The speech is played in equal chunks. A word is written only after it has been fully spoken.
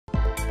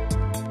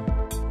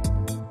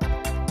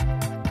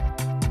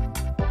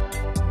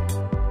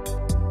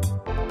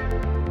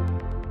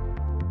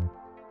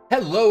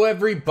Hello,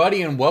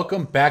 everybody, and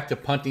welcome back to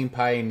Punting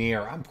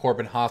Pioneer. I'm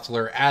Corbin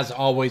Hosler, as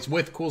always,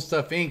 with Cool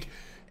Stuff Inc.,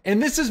 and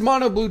this is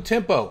Mono Blue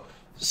Tempo.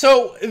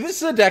 So,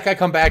 this is a deck I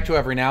come back to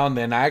every now and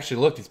then. I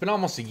actually looked, it's been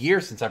almost a year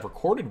since I've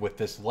recorded with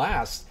this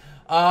last,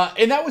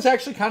 and that was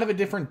actually kind of a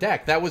different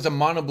deck. That was a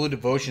Mono Blue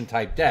Devotion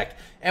type deck.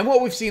 And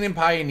what we've seen in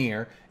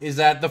Pioneer is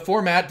that the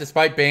format,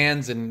 despite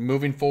bans and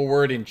moving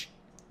forward and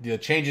the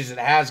changes it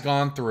has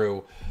gone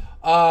through,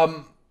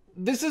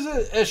 this is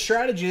a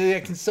strategy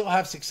that can still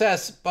have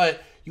success,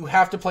 but you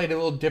have to play it a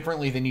little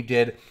differently than you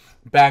did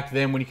back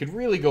then when you could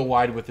really go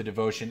wide with the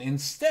devotion.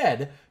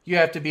 Instead, you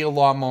have to be a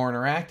lot more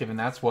interactive, and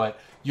that's what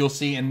you'll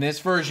see in this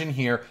version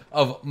here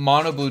of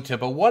Mono Blue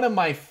Tempo. One of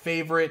my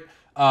favorite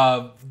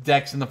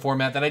decks in the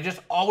format that I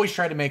just always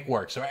try to make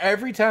work. So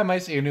every time I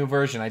see a new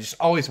version, I just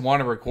always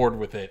want to record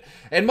with it.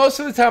 And most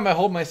of the time I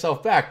hold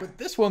myself back, but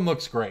this one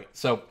looks great.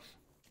 So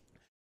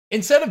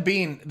instead of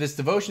being this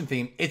devotion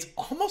theme, it's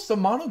almost a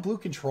mono blue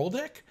control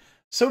deck,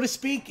 so to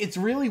speak. It's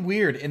really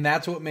weird, and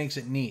that's what makes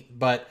it neat.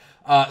 But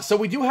so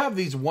we do have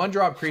these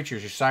one-drop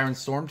creatures, your Siren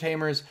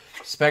Stormtamers,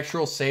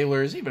 Spectral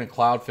Sailors, even a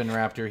Cloudfin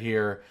Raptor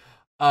here,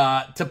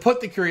 to put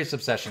the Curious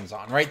Obsessions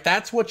on, right?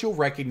 That's what you'll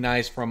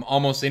recognize from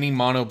almost any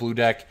mono blue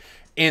deck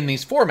in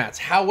these formats.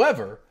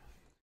 However,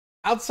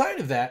 outside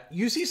of that,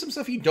 you see some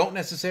stuff you don't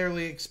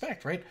necessarily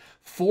expect, right?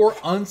 4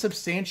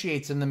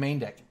 Unsubstantiates in the main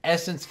deck,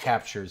 Essence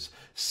Captures,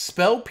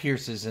 Spell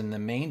Pierces in the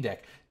main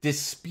deck,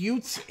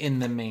 Disputes in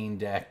the main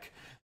deck.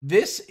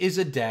 This is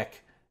a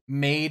deck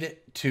made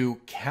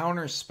to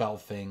counterspell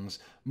things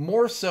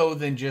more so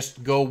than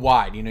just go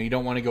wide. You know, you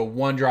don't want to go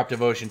 1-drop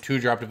devotion,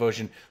 2-drop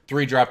devotion,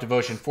 3-drop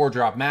devotion,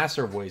 4-drop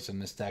Master of Waves in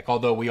this deck,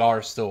 although we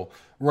are still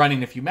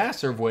running a few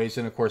Master of Waves,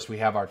 and of course we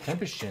have our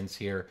Tempest Djinns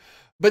here.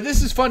 But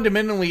this is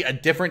fundamentally a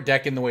different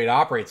deck in the way it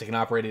operates. It can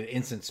operate at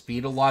instant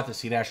speed a lot. The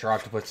Sea-Dasher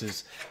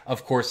Octopuses,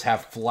 of course,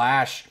 have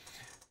flash.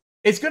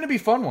 It's going to be a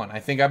fun one. I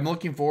think I'm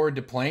looking forward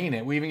to playing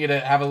it. We even get to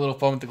have a little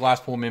fun with the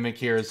Glasspool Mimic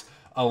here as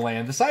a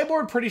land. The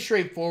sideboard, pretty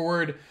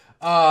straightforward.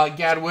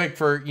 Gadwick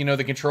for, you know,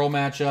 the control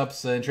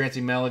matchups,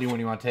 Entrancing Melody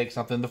when you want to take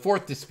something. The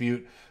 4th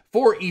Dispute,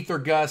 4 Aether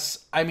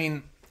Gust. I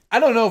mean,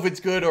 I don't know if it's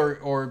good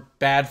or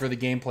bad for the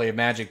gameplay of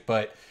Magic,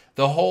 but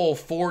the whole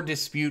 4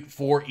 Dispute,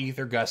 4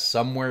 Aether Gust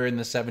somewhere in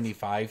the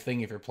 75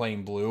 thing, if you're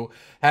playing blue,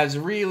 has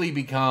really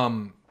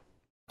become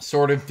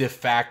sort of de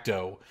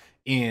facto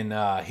in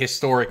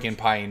Historic and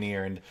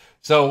Pioneer. And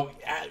so,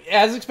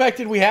 as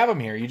expected, we have them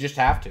here. You just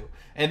have to.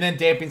 And then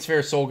Damping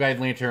Sphere, Soul Guide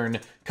Lantern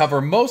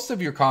cover most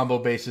of your combo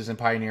bases in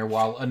Pioneer,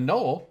 while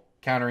Annul,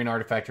 countering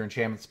artifact or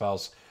enchantment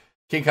spells,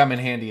 can come in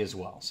handy as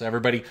well. So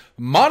everybody,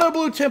 Mono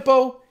Blue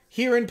Tempo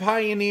here in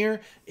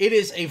Pioneer. It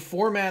is a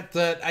format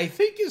that I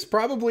think is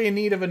probably in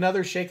need of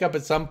another shakeup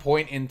at some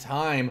point in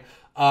time.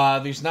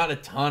 There's not a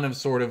ton of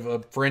sort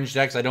of fringe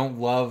decks. I don't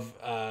love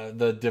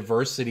the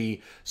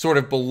diversity sort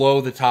of below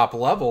the top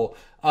level.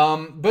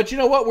 But you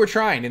know what? We're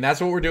trying, and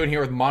that's what we're doing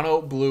here with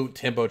Mono Blue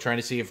Tempo, trying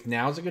to see if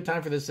now's a good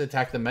time for this to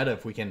attack the meta,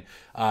 if we can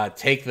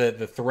take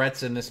the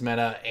threats in this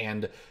meta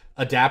and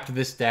adapt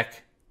this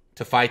deck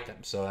to fight them.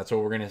 So that's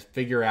what we're going to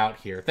figure out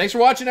here. Thanks for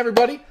watching,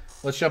 everybody.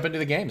 Let's jump into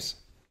the games.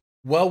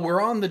 Well,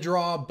 we're on the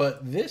draw,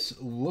 but this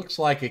looks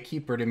like a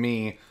keeper to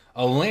me.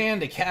 A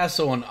land, a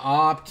castle, an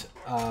opt.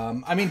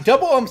 I mean,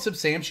 double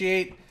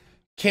Unsubstantiate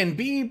can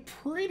be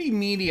pretty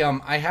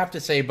medium, I have to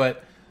say,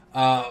 but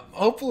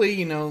hopefully,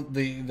 you know,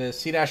 the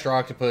Sea-Dasher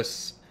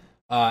Octopus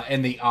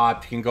and the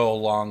opt can go a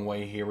long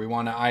way here. We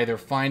want to either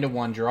find a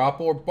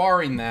 1-drop or,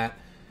 barring that,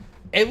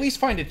 at least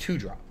find a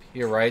 2-drop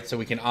here, right? So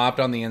we can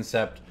opt on the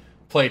Incept,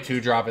 play a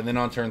 2-drop, and then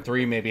on turn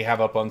 3 maybe have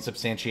up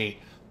Unsubstantiate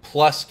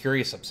plus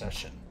Curious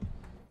Obsession.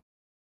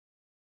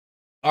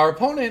 Our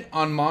opponent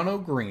on mono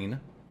green,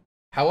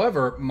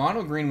 however,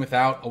 mono green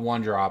without a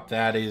 1-drop,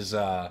 that is,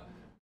 I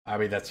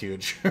mean, that's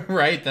huge,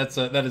 right?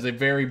 That is a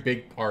very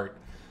big part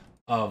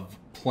of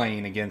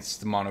playing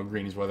against mono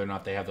greens, whether or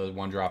not they have those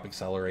 1-drop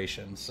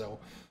accelerations. So,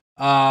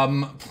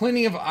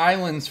 plenty of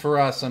islands for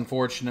us,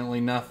 unfortunately.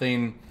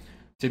 Nothing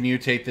to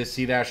mutate this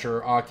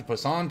Sea-Dasher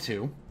Octopus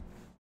onto.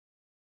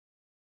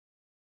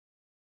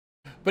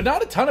 But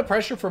not a ton of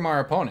pressure from our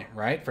opponent,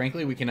 right?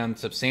 Frankly, we can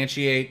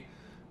unsubstantiate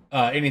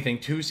anything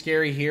too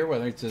scary here,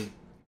 whether it's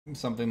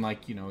something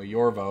like, you know, a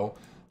Yorvo.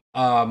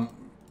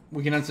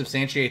 We can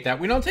unsubstantiate that.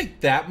 We don't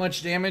take that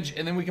much damage,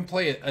 and then we can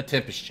play a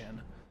Tempest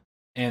Djinn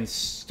and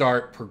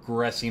start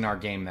progressing our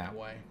game that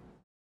way.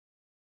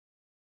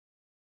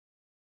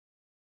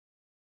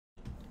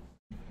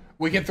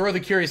 We can throw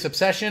the Curious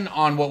Obsession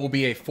on what will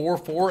be a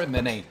 4/4 and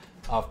then a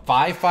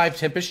 5/5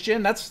 Tempest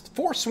Djinn. That's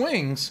 4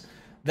 swings.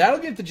 That'll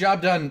get the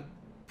job done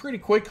pretty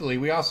quickly.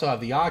 We also have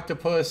the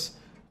Octopus.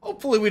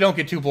 Hopefully we don't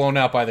get too blown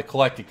out by the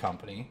Collected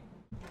Company.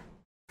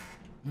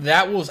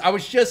 I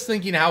was just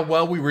thinking how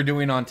well we were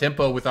doing on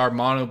tempo with our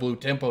Mono Blue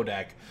Tempo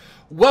deck.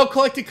 Well,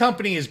 Collected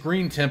Company is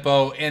green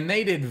tempo, and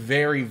they did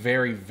very,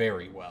 very,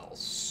 very well.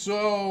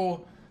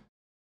 So,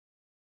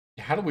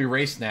 how do we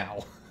race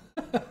now?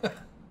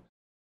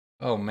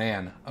 Oh,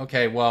 man.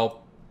 Okay,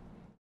 well,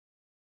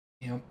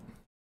 you know,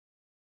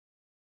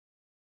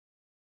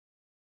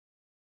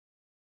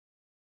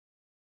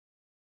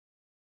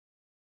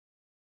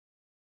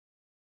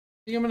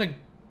 think I'm going to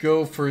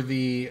go for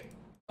the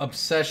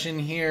Obsession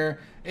here.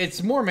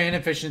 It's more mana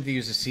efficient to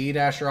use a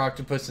Sea-Dasher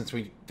Octopus since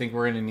we think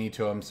we're going to need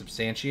to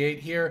Unsubstantiate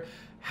here.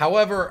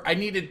 However, I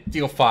need to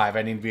deal 5.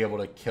 I need to be able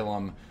to kill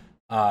him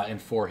in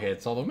 4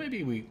 hits. Although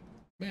maybe we...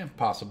 Yeah,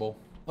 possible.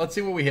 Let's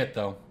see what we hit,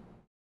 though.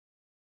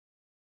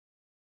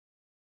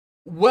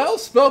 Well,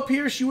 Spell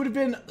Pierce, you would have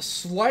been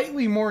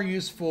slightly more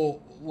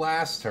useful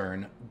last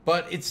turn,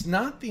 but it's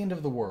not the end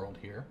of the world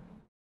here.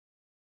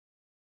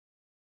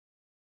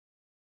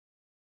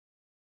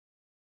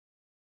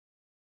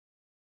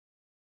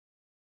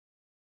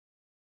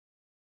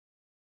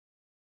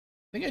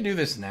 I think I do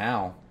this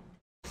now.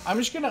 I'm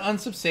just going to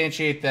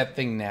unsubstantiate that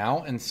thing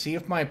now and see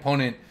if my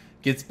opponent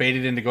gets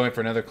baited into going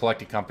for another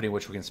Collected Company,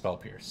 which we can Spell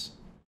Pierce.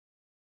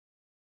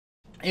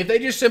 If they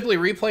just simply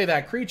replay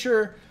that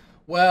creature,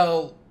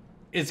 well,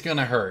 it's going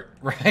to hurt,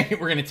 right?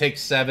 We're going to take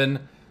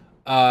 7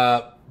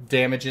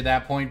 damage at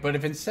that point. But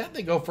if instead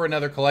they go for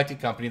another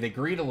Collected Company, they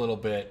greed a little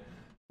bit,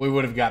 we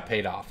would have got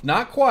paid off.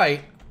 Not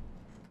quite.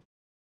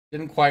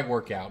 Didn't quite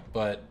work out,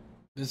 but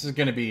this one's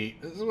going to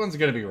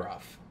be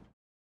rough.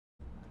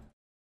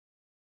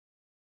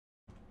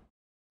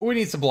 We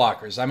need some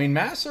blockers. I mean,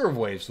 Master of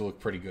Waves will look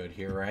pretty good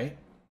here, right?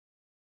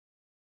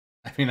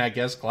 I mean, I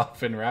guess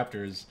Cloudfin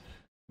Raptor is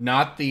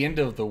not the end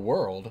of the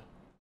world.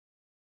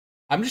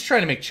 I'm just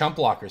trying to make chump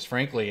blockers,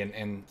 frankly,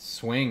 and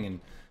swing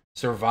and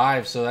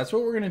survive. So that's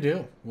what we're going to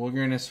do. We're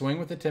going to swing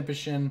with the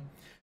Tempest Djinn.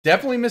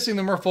 Definitely missing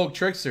the Merfolk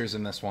Tricksters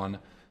in this one.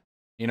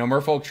 You know,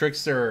 Merfolk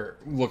Trickster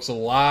looks a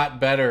lot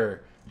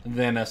better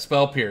than a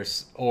Spell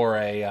Pierce or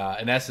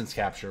an Essence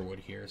Capture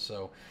would here.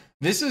 So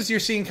this is, you're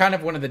seeing kind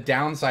of one of the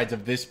downsides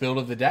of this build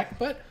of the deck,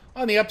 but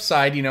on the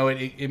upside, you know,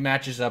 it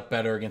matches up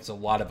better against a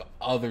lot of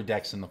other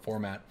decks in the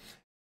format.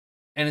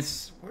 And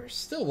we're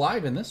still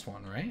live in this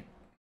one, right?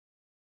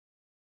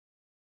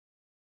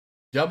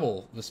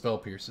 Double the Spell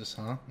Pierces,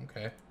 huh?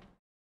 Okay.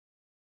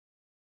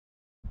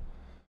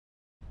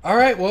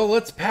 Alright, well,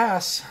 let's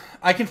pass.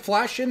 I can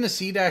flash in the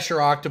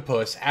Sea-Dasher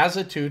Octopus as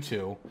a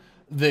 2/2.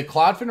 The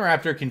Cloudfin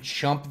Raptor can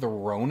chump the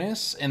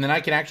Ronus, and then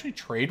I can actually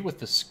trade with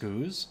the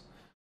Skoos.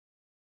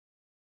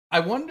 I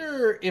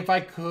wonder if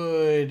I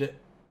could...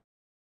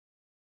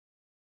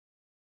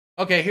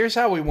 Okay, here's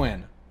how we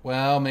win.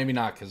 Well, maybe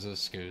not because of the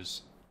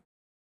Skoos.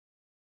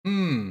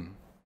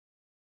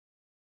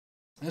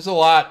 There's a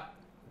lot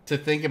to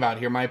think about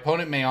here. My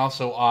opponent may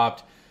also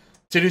opt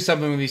to do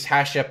something with these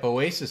Hashep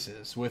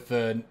Oasises. With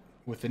the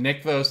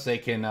Nykthos,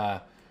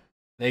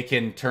 they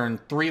can turn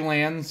 3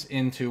 lands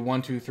into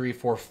 1, 2, 3,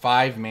 4,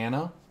 5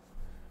 mana.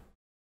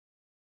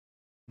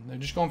 They're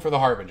just going for the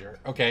Harbinger.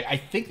 Okay, I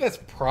think that's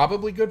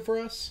probably good for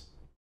us.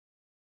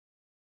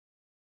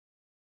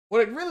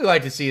 What I'd really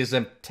like to see is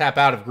them tap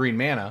out of green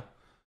mana.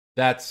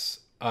 That's,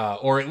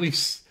 or at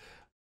least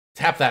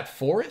tap that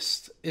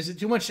forest. Is it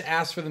too much to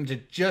ask for them to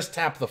just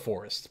tap the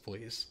forest,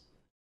 please?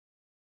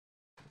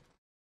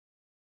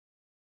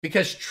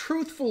 Because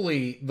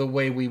truthfully, the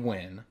way we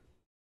win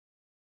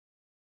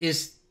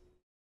is...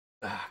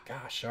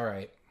 gosh,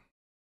 alright.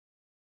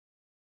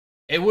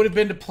 It would have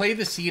been to play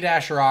the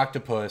Sea-Dasher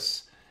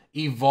Octopus,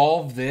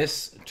 evolve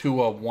this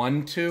to a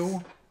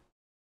 1/2,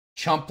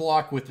 chump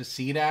block with the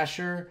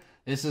Sea-Dasher.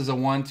 This is a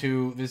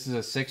 1/2, this is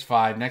a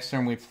 6/5. Next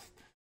turn,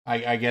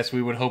 I guess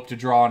we would hope to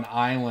draw an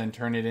island,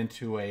 turn it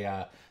into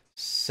a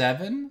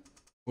 7.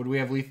 Would we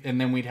have lethal? And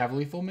then we'd have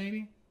lethal,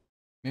 maybe?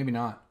 Maybe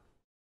not.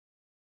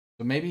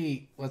 So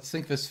maybe, let's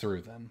think this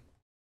through then.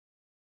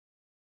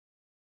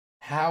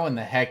 How in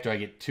the heck do I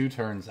get 2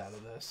 turns out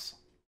of this?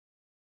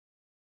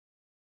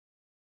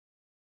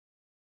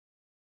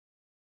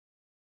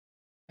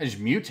 I just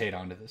mutate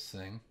onto this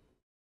thing.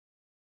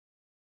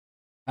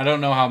 I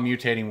don't know how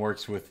mutating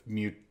works with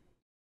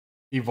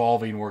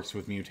evolving works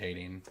with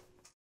mutating.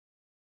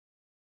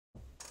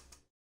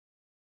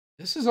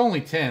 This is only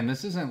 10.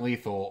 This isn't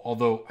lethal,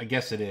 although I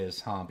guess it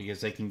is, huh?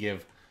 Because they can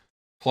give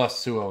plus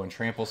Suo and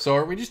Trample. So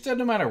are we just dead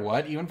no matter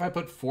what? Even if I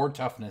put 4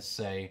 toughness,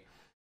 say,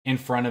 in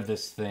front of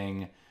this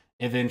thing,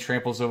 it then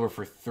tramples over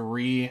for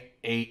 3,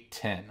 8,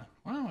 10.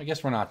 Well, I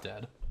guess we're not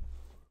dead.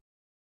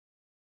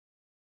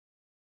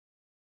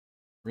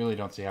 Really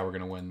don't see how we're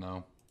going to win,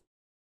 though.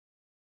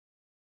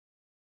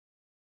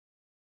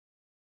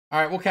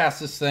 Alright, we'll cast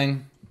this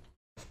thing.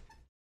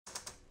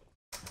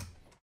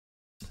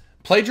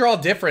 Play draw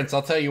difference,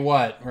 I'll tell you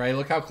what, right?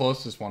 Look how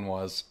close this one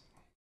was.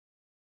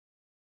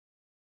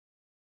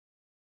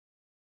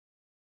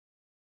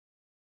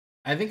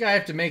 I think I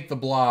have to make the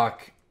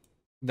block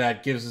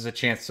that gives us a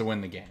chance to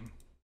win the game.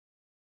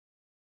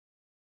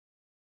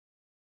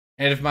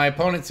 And if my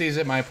opponent sees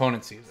it, my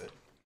opponent sees it.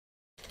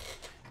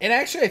 And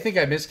actually, I think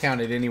I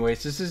miscounted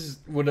anyways.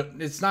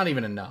 It's not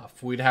even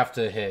enough. We'd have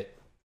to hit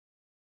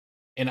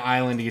an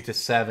island to get to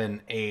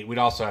 7, 8. We'd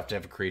also have to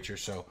have a creature,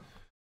 so...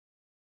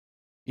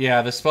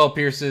 Yeah, the Spell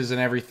Pierces and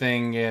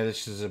everything. Yeah,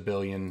 this is a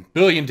billion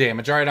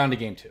damage. Alright, on to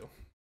game 2.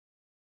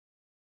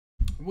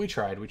 We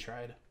tried.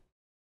 Alright,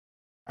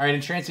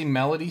 Entrancing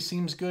Melody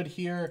seems good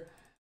here.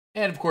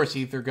 And of course,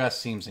 Aether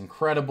Gust seems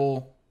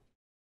incredible.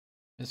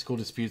 Mystical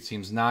Dispute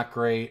seems not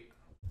great.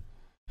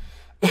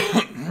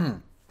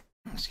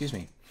 Excuse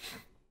me.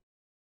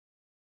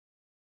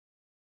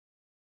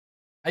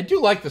 I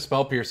do like the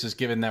Spell Pierces,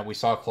 given that we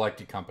saw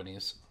Collected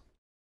Companies.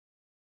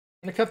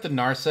 I'm going to cut the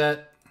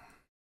Narset.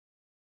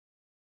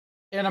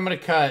 And I'm going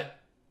to cut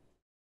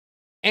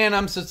and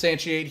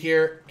Unsubstantiate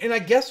here. And I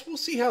guess we'll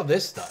see how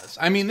this does.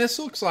 I mean, this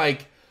looks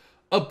like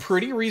a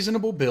pretty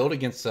reasonable build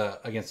against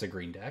a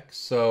green deck.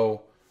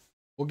 So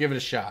we'll give it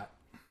a shot.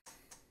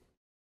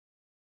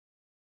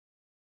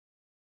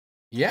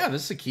 Yeah,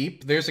 this is a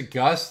keep. There's a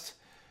Gust.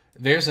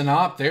 There's an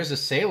Opt. There's a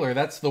Sailor.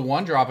 That's the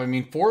one drop. I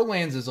mean, 4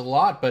 lands is a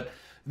lot, but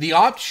the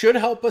Opt should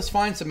help us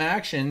find some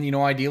action. You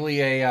know,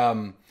 ideally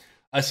a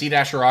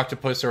Sea-Dasher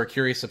Octopus or a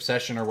Curious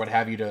Obsession or what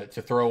have you to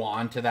throw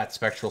onto that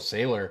Spectral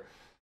Sailor.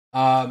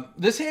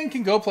 This hand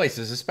can go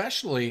places,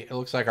 especially it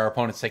looks like our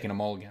opponent's taking a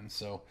mulligan.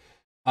 So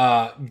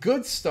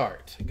good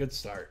start. Good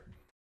start.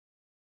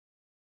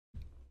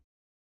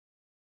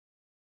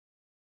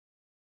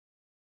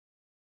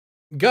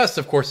 Gust,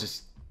 of course,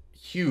 is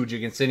huge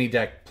against any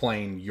deck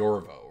playing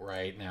Yorvo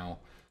right now.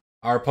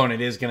 Our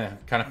opponent is going to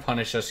kind of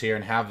punish us here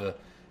and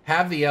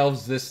have the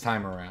elves this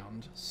time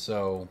around.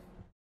 So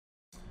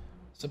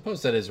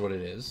suppose that is what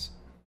it is.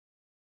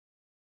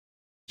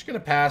 Just going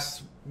to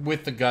pass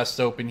with the Gust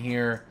open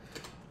here.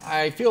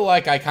 I feel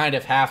like I kind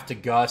of have to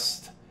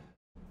Gust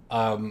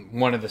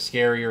one of the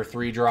scarier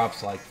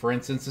 3-drops, like, for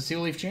instance, the Sea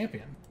Leaf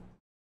Champion.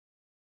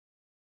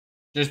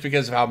 Just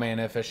because of how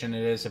mana efficient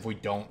it is if we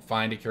don't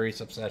find a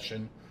Curious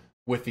Obsession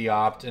with the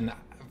Opt. And,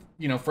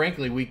 you know,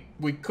 frankly,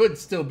 we could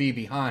still be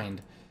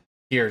behind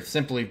here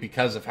simply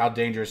because of how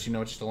dangerous, you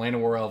know, just the Land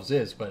of War Elves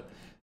is. But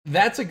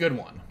that's a good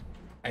one,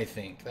 I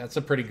think. That's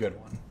a pretty good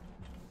one.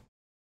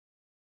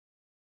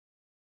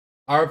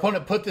 Our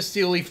opponent put the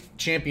Steel Leaf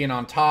Champion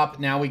on top.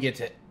 Now we get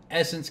to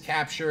Essence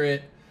Capture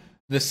it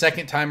the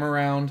second time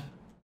around.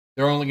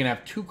 They're only going to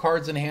have 2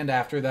 cards in hand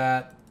after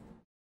that.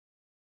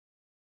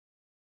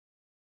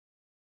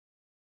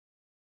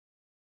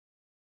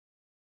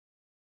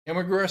 And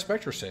we grew our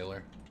Spectral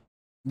Sailor.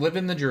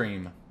 Living the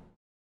dream.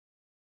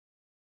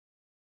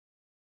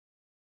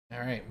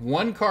 Alright,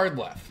 1 card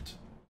left.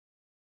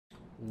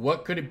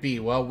 What could it be?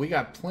 Well, we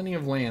got plenty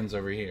of lands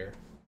over here.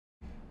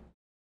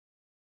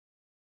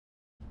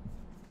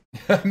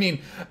 I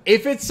mean,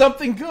 if it's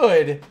something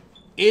good,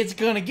 it's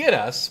going to get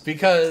us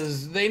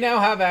because they now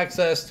have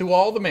access to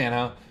all the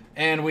mana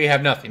and we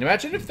have nothing.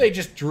 Imagine if they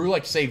just drew,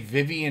 like, say,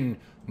 Vivian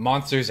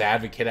Monster's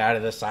Advocate out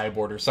of the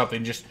sideboard or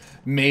something, just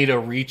made a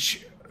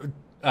reach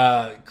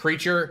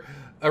creature,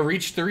 a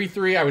reach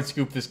 3/3. I would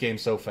scoop this game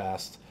so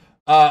fast.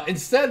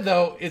 Instead,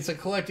 though, it's a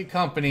Collected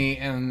Company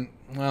and,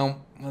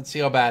 well, let's see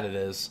how bad it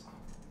is.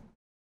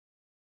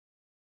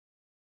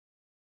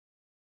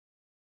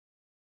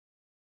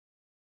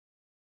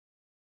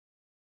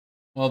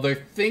 Well, they're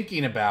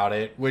thinking about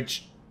it,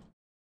 which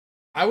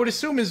I would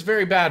assume is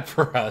very bad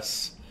for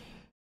us.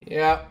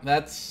 Yeah,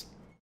 that's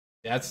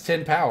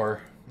 10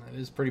 power. That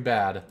is pretty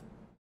bad. All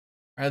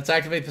right, let's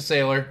activate the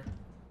Sailor.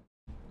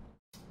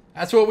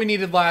 That's what we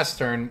needed last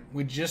turn.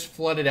 We just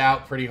flooded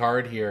out pretty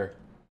hard here.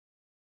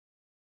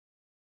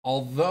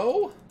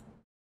 Although,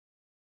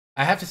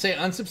 I have to say,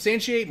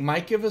 Unsubstantiate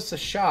might give us a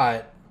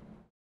shot.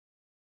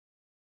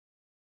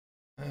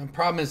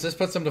 Problem is, this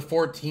puts them to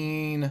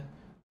 14.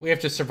 We have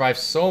to survive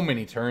so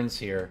many turns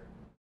here.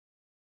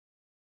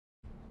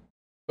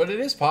 But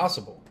it is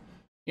possible.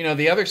 You know,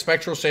 the other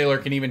Spectral Sailor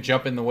can even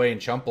jump in the way and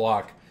chump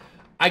block.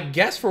 I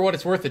guess for what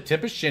it's worth, the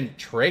Tempest Djinn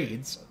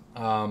trades.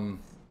 Well,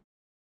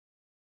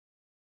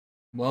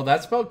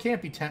 that spell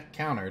can't be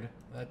countered.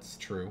 That's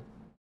true.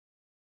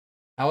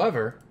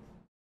 However,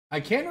 I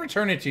can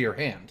return it to your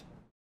hand.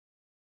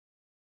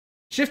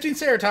 Shifting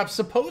Ceratop's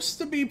supposed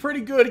to be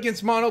pretty good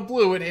against mono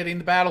blue at hitting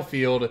the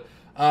battlefield.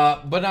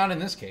 But not in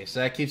this case.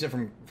 That keeps it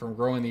from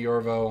growing the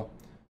Yorvo.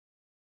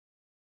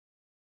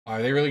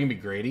 Are they really going to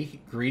be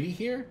greedy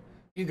here?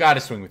 You got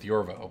to swing with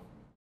Yorvo.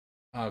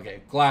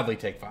 Okay, gladly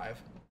take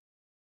 5.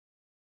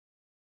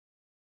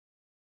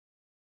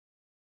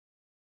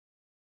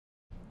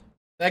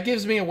 That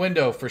gives me a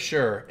window for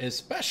sure,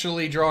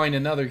 especially drawing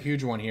another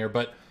huge one here.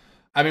 But,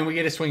 I mean, we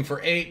get a swing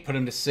for 8, put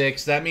him to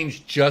 6. That means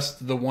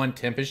just the one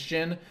Tempest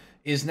Djinn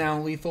is now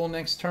lethal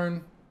next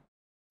turn.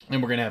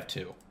 And we're going to have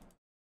 2.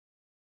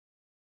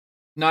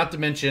 Not to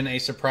mention a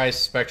surprise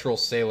Spectral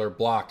Sailor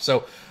block.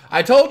 So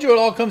I told you it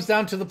all comes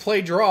down to the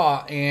play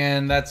draw,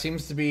 and that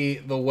seems to be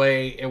the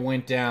way it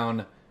went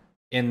down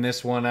in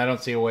this one. I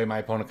don't see a way my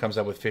opponent comes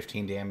up with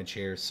 15 damage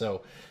here.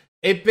 So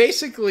it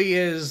basically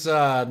is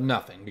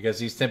nothing, because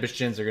these Tempest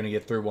Djinns are going to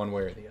get through one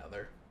way or the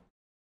other.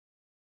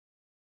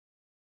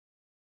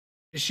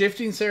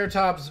 Shifting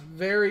Ceratop's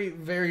very,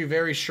 very,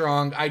 very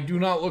strong. I do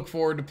not look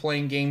forward to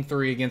playing Game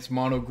 3 against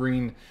Mono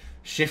Green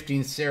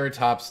Shifting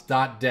Ceratop's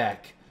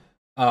deck.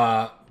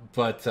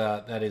 But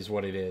that is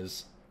what it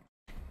is.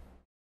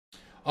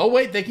 Oh,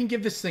 wait, they can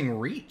give this thing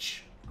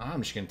reach.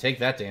 I'm just going to take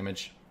that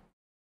damage.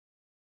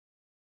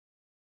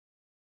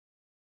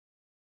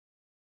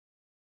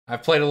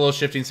 I've played a little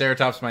Shifting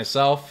Ceratops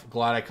myself.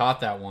 Glad I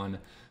caught that one.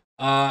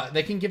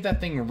 They can give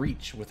that thing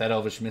reach with that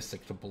Elvish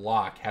Mystic to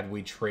block had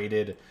we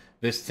traded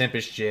this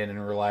Tempest Djinn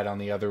and relied on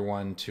the other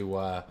one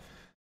to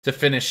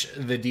finish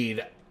the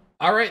deed.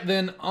 All right,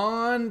 then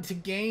on to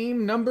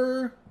game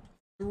number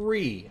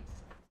 3.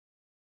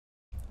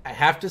 I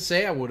have to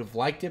say I would have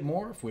liked it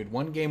more if we had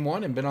won game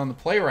 1 and been on the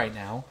play right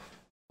now.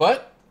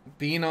 But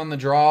being on the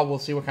draw, we'll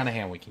see what kind of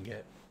hand we can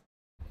get.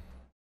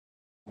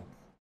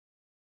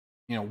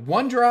 You know,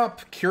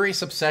 1-drop,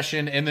 Curious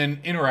Obsession, and then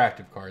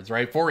interactive cards,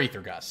 right? 4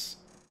 Aether Gusts.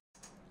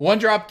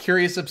 1-drop,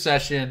 Curious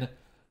Obsession,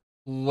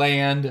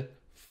 land,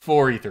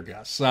 4 Aether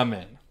Gusts. I'm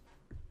in.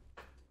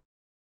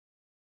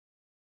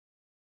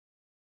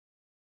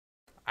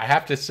 I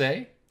have to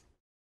say,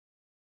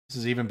 this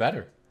is even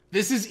better.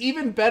 This is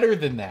even better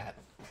than that.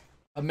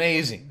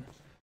 Amazing.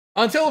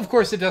 Until, of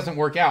course, it doesn't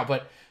work out,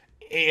 but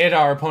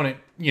our opponent,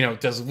 you know,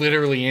 does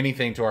literally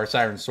anything to our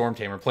Siren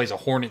Stormtamer, plays a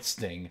Hornet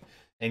Sting,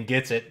 and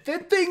gets it,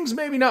 then things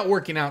maybe not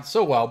working out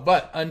so well.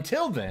 But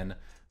until then,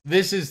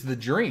 this is the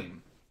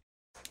dream.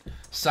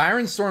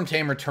 Siren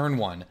Stormtamer turn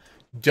 1.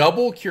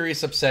 Double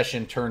Curious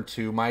Obsession turn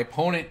 2. My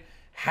opponent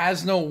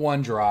has no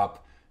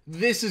 1-drop.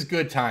 This is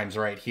good times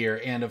right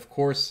here. And of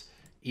course,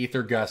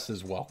 Aether Gust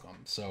is welcome.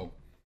 So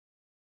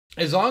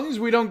as long as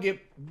we don't get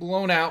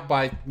blown out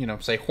by, you know,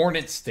 say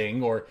Hornet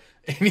Sting or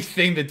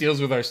anything that deals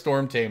with our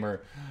Stormtamer,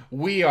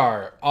 we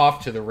are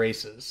off to the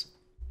races.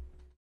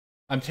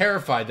 I'm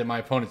terrified that my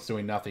opponent's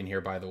doing nothing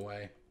here, by the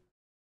way.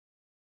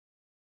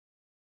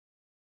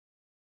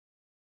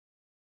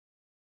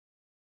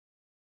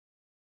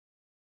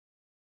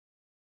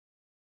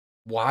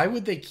 Why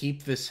would they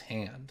keep this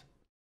hand?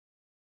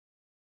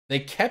 They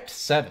kept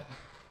 7,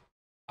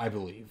 I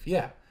believe.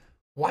 Yeah.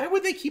 Why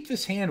would they keep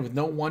this hand with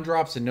no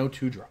 1-drops and no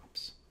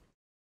 2-drops?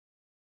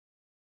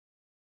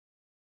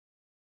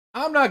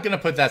 I'm not going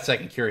to put that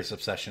second Curious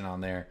Obsession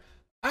on there.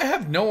 I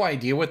have no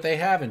idea what they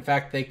have. In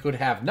fact, they could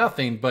have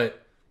nothing, but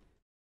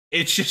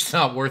it's just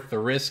not worth the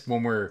risk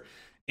when we're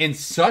in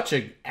such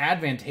an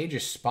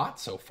advantageous spot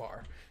so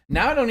far.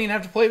 Now I don't even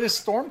have to play this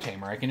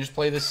Stormtamer. I can just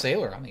play this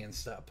Sailor on the end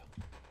step.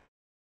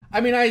 I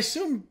mean, I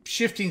assume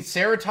shifting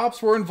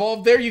Ceratops were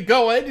involved. There you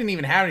go. I didn't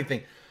even have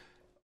anything.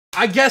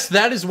 I guess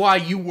that is why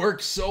you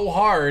worked so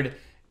hard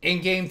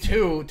in game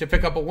 2 to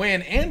pick up a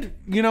win. And,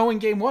 you know, in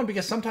game 1,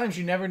 because sometimes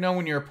you never know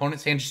when your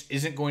opponent's hand just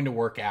isn't going to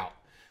work out.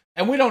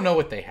 And we don't know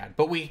what they had,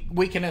 but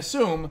we can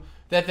assume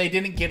that they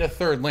didn't get a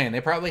 3rd land. They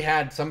probably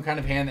had some kind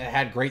of hand that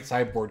had great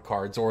sideboard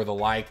cards or the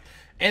like,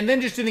 and then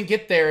just didn't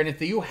get there. And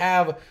if you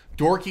have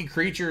dorky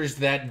creatures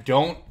that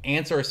don't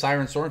answer a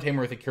Siren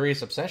Stormtamer with a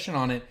Curious Obsession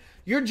on it,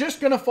 you're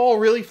just going to fall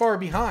really far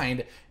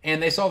behind.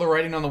 And they saw the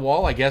writing on the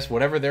wall, I guess,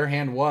 whatever their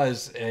hand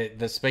was,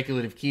 the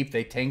speculative keep,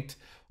 they tanked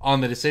on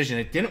the decision.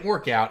 It didn't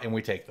work out, and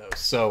we take those.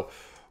 So,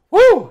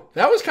 woo!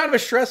 That was kind of a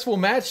stressful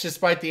match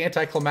despite the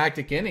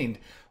anticlimactic ending.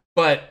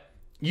 But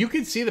you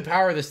can see the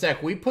power of this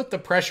deck. We put the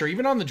pressure,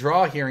 even on the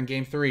draw here in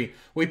game 3,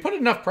 we put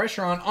enough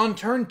pressure on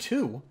turn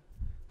 2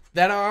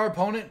 that our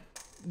opponent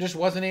just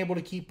wasn't able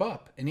to keep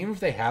up. And even if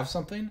they have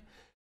something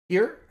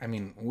here, I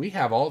mean, we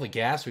have all the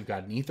gas. We've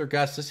got an Aether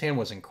Gust. This hand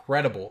was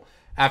incredible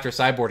after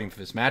sideboarding for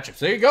this matchup.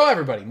 So there you go,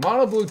 everybody.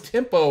 Mono Blue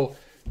Tempo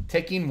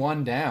taking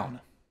one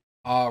down.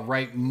 All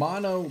right,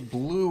 Mono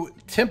Blue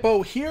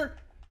Tempo here.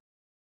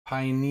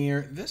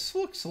 Pioneer. This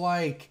looks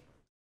like...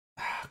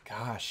 Oh,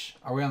 gosh,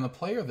 are we on the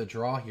play or the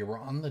draw here? We're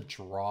on the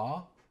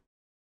draw.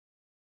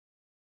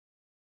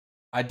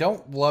 I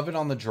don't love it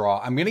on the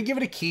draw. I'm going to give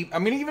it a keep.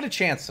 I'm going to give it a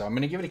chance, though. I'm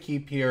going to give it a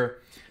keep here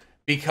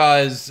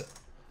because,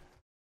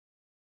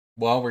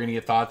 well, we're going to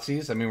get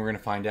Thoughtseize. I mean, we're going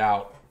to find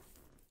out.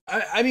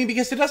 I mean,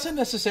 because it doesn't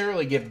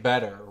necessarily get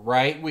better,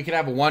 right? We could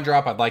have a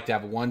 1-drop. I'd like to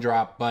have a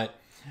 1-drop, but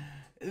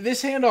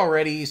this hand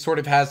already sort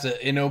of has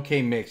an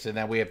okay mix in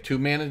that we have 2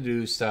 mana to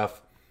do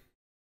stuff.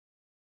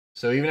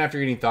 So even after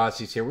getting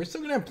Thoughtseize here, we're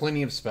still going to have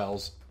plenty of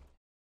spells.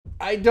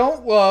 I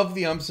don't love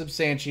the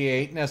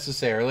Unsubstantiate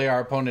necessarily.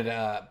 Our opponent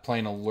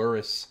playing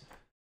Aluris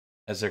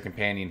as their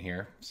companion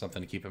here.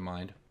 Something to keep in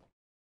mind.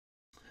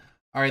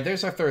 All right,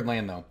 there's our 3rd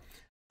land, though.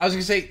 I was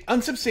going to say,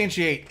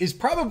 Unsubstantiate is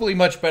probably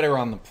much better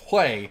on the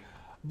play,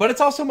 but it's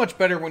also much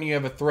better when you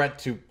have a threat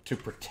to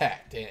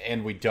protect,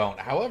 and we don't.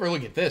 However,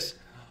 look at this.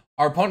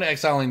 Our opponent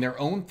exiling their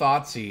own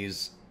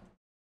Thoughtseize.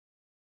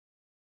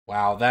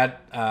 Wow,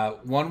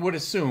 that one would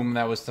assume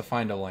that was to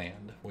find a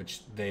land,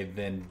 which they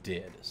then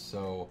did.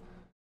 So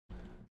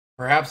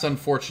perhaps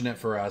unfortunate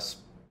for us.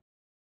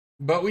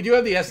 But we do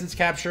have the Essence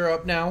Capture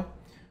up now.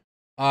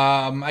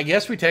 I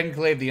guess we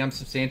technically have the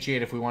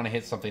Unsubstantiate if we want to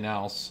hit something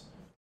else.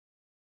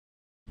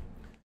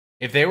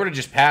 If they were to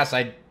just pass,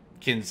 I'd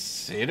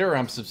consider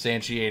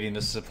Unsubstantiating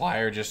the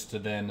Supplier just to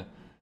then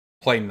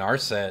play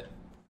Narset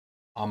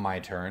on my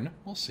turn.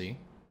 We'll see.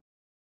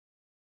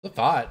 The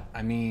thought,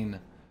 I mean...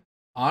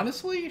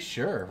 honestly,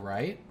 sure,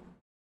 right?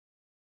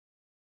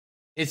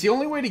 It's the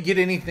only way to get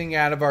anything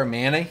out of our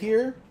mana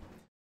here.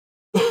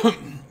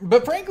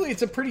 But frankly,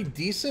 it's a pretty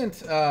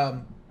decent...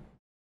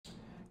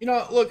 you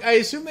know, look, I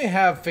assume they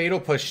have Fatal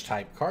Push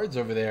type cards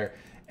over there.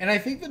 And I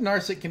think that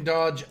Narset can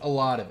dodge a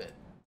lot of it.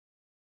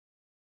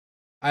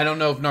 I don't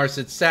know if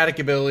Narset's static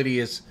ability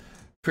is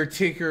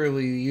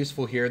particularly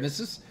useful here. And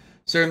this is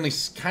Certainly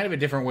kind of a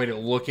different way to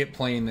look at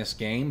playing this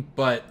game,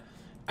 but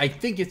I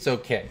think it's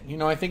okay. You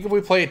know, I think if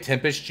we play a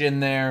Tempest Djinn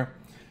there,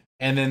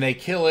 and then they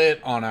kill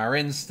it on our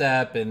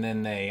instep, and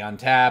then they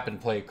untap and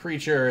play a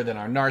creature, then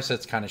our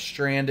Narset's kind of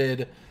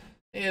stranded.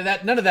 Yeah,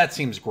 none of that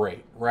seems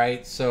great,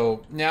 right?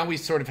 So now we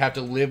sort of have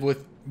to live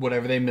with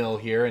whatever they mill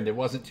here, and it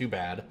wasn't too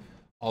bad.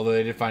 Although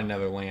they did find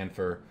another land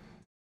for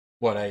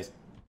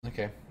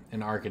okay, an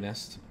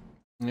Arcanist.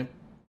 Yep.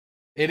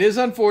 It is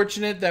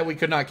unfortunate that we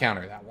could not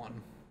counter that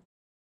one.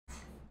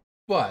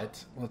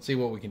 But let's see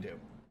what we can do.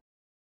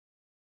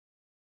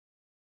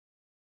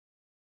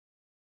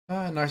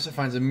 Narset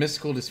finds a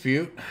Mystical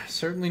Dispute.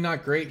 Certainly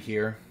not great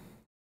here.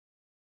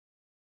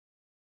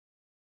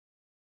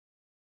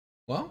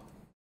 Well,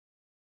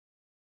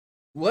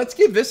 let's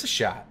give this a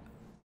shot.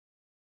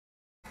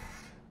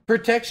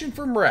 Protection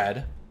from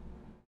red.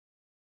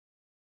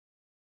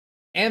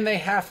 And they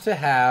have to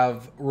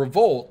have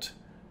Revolt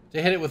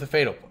to hit it with a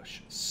Fatal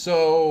Push.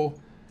 So,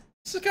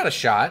 this has got a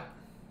shot.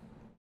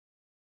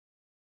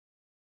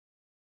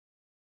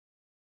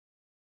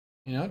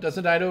 You know, it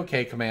doesn't die to a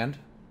K command.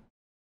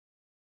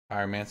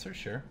 Pyromancer,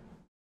 sure.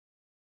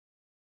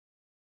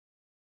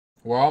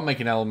 We're all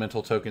making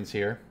elemental tokens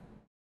here.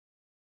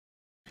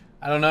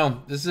 I don't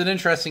know. This is an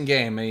interesting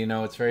game. You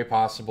know, it's very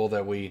possible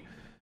that we...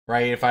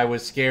 Right, if I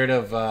was scared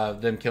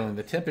of them killing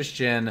the Tempest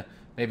Djinn,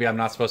 maybe I'm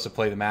not supposed to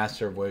play the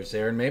Master of Waves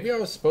there, and maybe I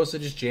was supposed to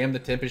just jam the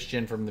Tempest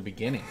Djinn from the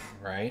beginning,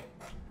 right?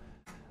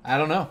 I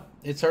don't know.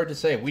 It's hard to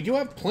say. We do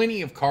have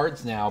plenty of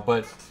cards now,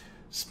 but...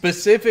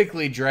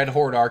 Specifically,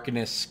 Dreadhorde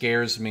Arcanist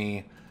scares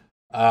me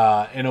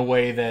in a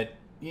way that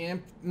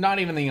not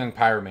even the Young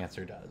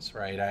Pyromancer does,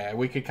 right?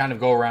 We could kind of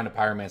go around a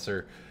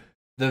Pyromancer.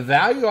 The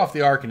value off the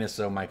Arcanist,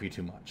 though, might be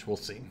too much. We'll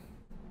see.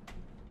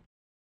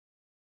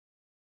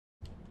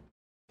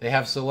 They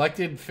have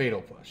selected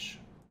Fatal Push.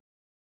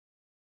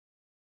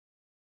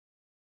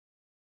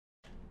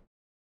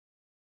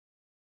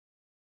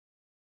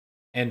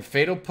 And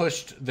Fatal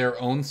pushed their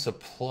own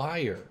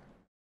supplier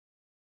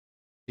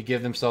to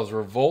give themselves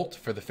Revolt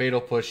for the Fatal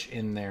Push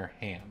in their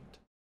hand.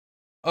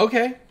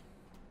 Okay.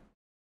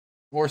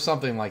 Or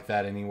something like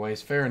that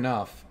anyways. Fair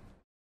enough.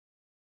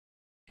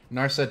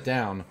 Narset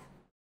down.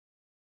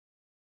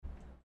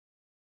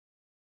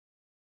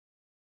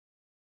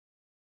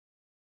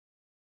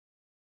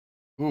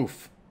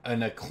 Oof.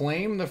 And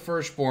Acclaim the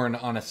Firstborn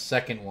on a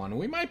second one.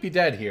 We might be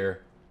dead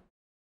here.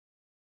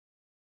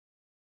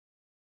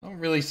 I don't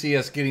really see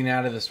us getting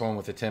out of this one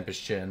with the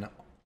Tempest Djinn.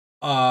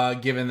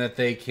 Given that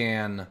they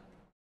can...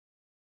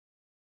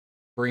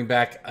 bring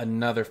back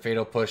another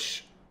Fatal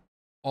Push.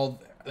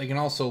 They can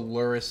also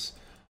lure us.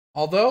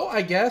 Although,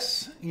 I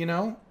guess, you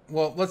know...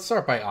 Well, let's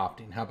start by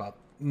opting. How about...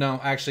 No,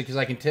 actually, because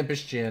I can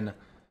Tempest Djinn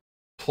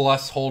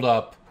plus hold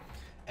up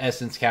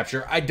Essence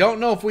Capture. I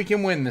don't know if we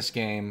can win this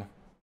game.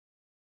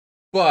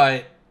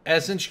 But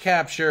Essence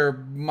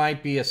Capture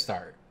might be a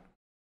start.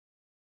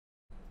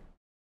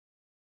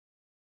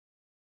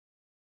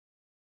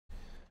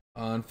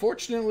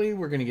 Unfortunately,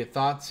 we're going to get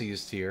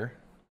Thoughtseized here.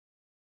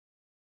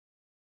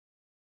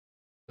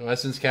 So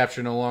Essence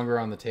Capture no longer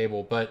on the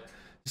table, but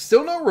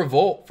still no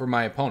Revolt for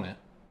my opponent.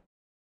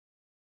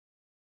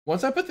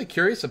 Once I put the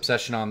Curious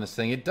Obsession on this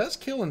thing, it does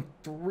kill in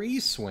 3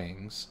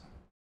 swings.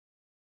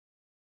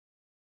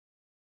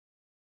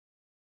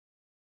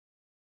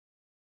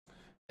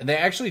 And they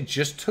actually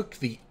just took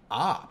the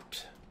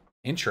Opt.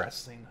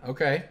 Interesting.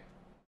 Okay.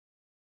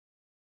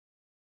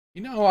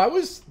 You know,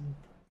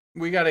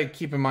 we got to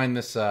keep in mind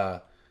this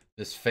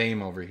this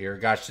Fame over here.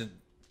 Gosh,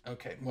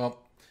 okay, well...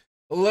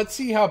 Let's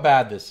see how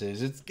bad this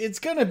is. It's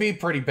going to be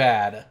pretty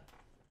bad.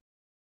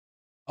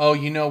 Oh,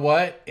 you know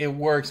what? It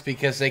works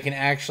because they can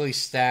actually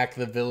stack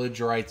the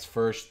Village Rites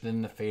first,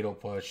 then the Fatal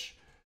Push.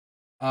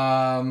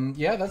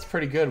 Yeah, that's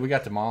pretty good. We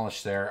got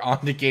demolished there.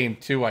 On to game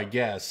 2, I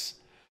guess.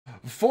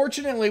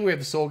 Fortunately, we have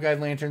the Soul Guide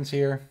Lanterns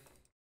here.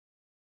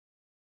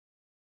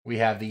 We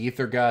have the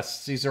Aether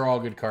Gusts. These are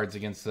all good cards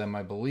against them,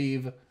 I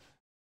believe.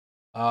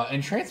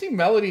 Entrancing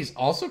Melody's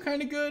also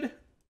kind of good.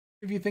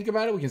 If you think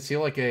about it, we can see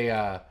like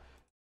a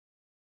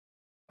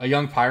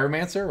Young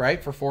Pyromancer,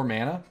 right? For 4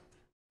 mana.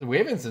 We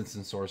have Instants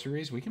and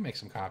Sorceries. We can make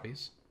some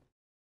copies.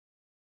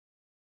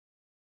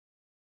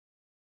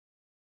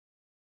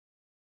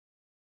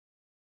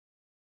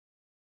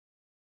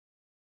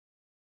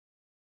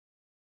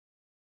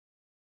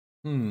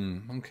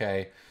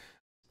 Okay.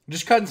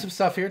 Just cutting some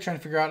stuff here, trying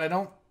to figure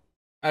out.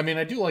 I mean,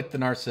 I do like the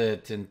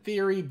Narset in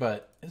theory,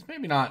 but it's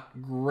maybe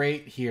not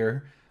great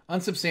here.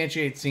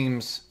 Unsubstantiate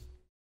seems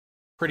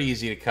pretty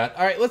easy to cut.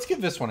 All right, let's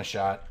give this one a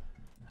shot.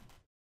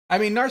 I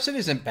mean, Narset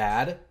isn't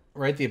bad,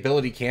 right? The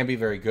ability can be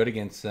very good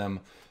against them.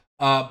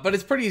 But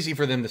it's pretty easy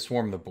for them to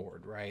swarm the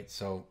board, right?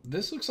 So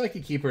this looks like a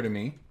keeper to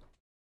me.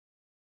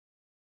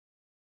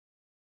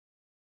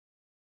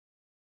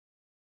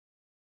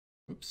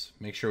 Oops.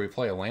 Make sure we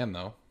play a land,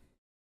 though.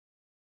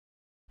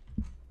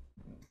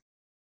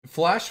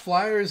 Flash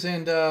Flyers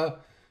and,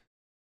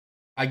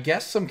 I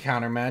guess some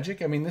counter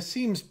magic. I mean, this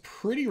seems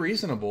pretty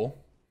reasonable.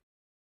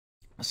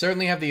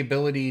 Certainly have the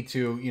ability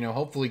to, you know,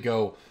 hopefully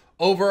go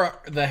over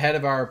the head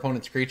of our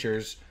opponent's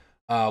creatures.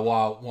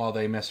 while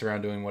they mess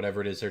around doing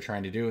whatever it is they're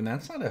trying to do, and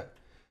that's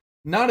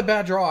not a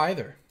bad draw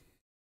either.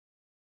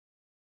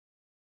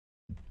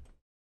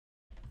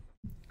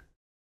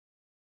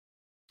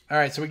 All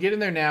right, so we get in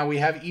there now. We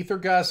have Aether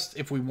Gust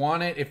if we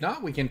want it. If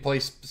not, we can play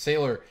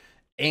Sailor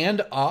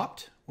and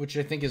Opt, which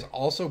I think is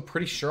also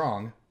pretty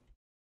strong.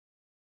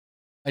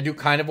 I do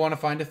kind of want to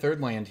find a third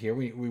land here.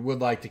 We would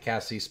like to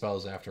cast these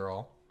spells after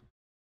all.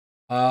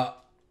 And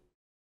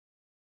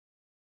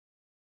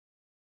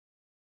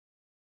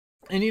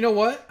you know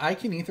what? I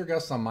can Aether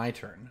Gust on my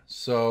turn.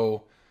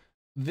 So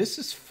this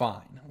is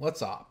fine.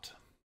 Let's Opt.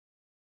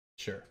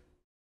 Sure.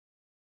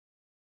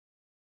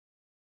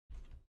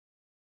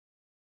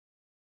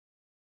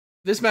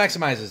 This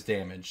maximizes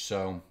damage,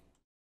 so...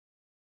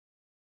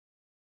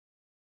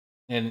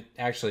 And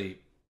actually,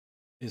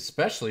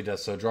 especially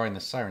does so drawing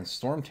the Siren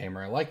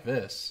Stormtamer. I like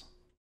this.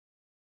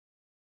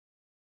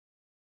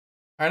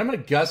 Alright, I'm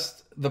going to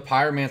Gust the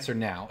Pyromancer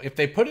now. If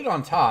they put it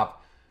on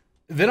top,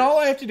 then all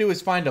I have to do is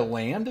find a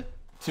land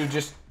to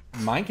just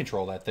mind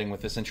control that thing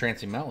with this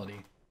Entrancing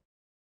Melody.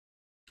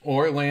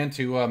 Or land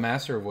to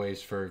Master of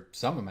Waves for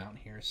some amount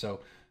here,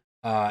 so...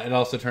 it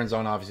also turns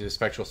on, obviously, the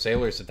Spectral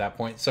Sailors at that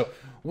point. So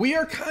we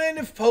are kind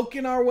of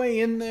poking our way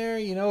in there,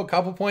 you know, a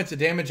couple points of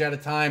damage at a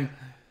time.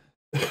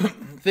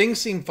 Things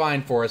seem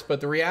fine for us,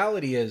 but the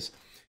reality is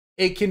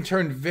it can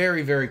turn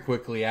very, very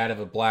quickly out of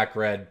a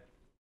black-red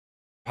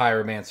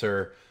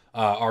Pyromancer,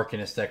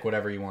 Arcanist deck,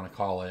 whatever you want to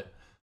call it.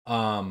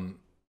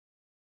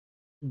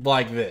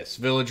 Like this.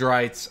 Village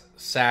Rites,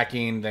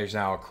 sacking. There's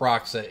now a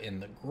Kroxa in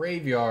the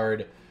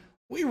graveyard.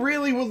 We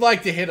really would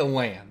like to hit a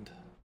land.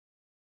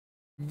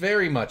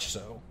 Very much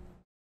so.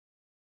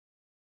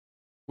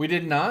 We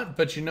did not,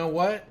 but you know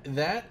what?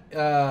 That,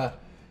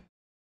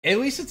 at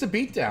least it's a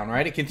beatdown,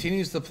 right? It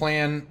continues the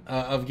plan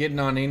of getting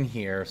on in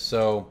here.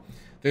 So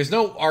there's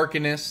no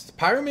Arcanist.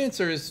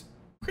 Pyromancer is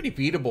pretty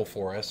beatable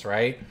for us,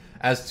 right?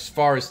 As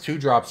far as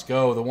 2-drops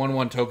go, the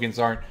 1/1 tokens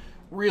aren't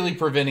really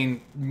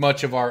preventing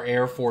much of our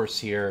air force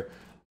here.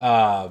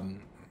 And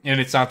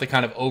it's not the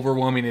kind of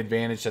overwhelming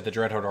advantage that the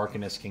Dreadhorde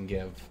Arcanist can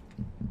give.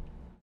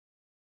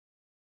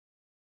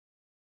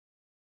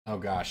 Oh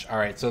gosh.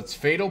 Alright, so it's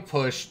Fatal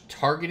Push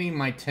targeting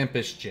my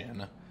Tempest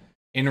Djinn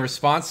in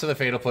response to the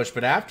Fatal Push,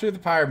 but after the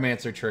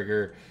Pyromancer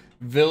trigger,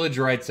 Village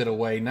Rites it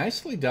away.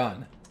 Nicely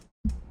done.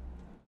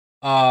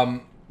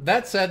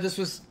 That said, this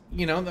was,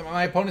 you know,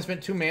 my opponent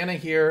spent 2 mana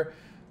here.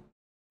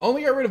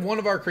 Only got rid of one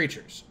of our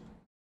creatures.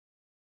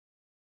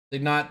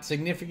 Did not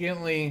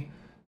significantly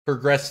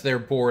progress their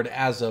board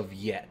as of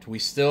yet. We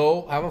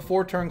still have a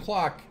 4-turn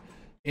clock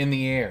in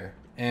the air,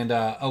 and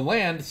a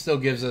land still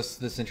gives us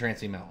this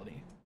Entrancing Melody.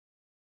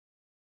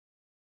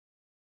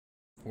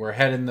 We're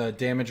ahead in the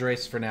damage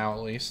race for now,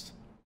 at least.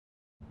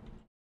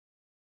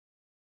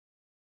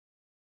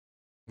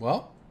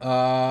 Well,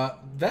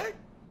 that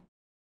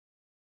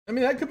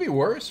could be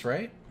worse,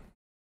 right?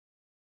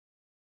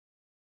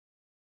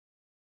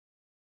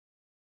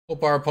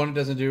 Hope our opponent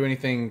doesn't do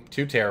anything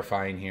too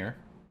terrifying here.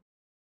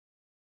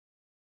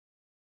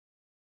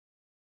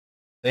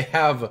 They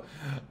have...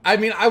 I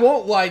mean, I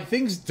won't lie.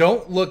 Things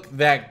don't look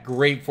that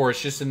great for us,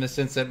 just in the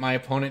sense that my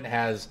opponent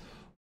has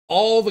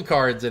all the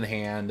cards in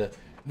hand.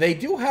 They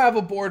do have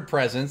a board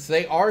presence.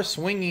 They are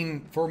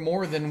swinging for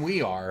more than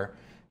we are.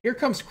 Here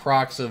comes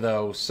Kroxa,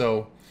 though,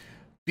 so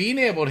being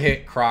able to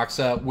hit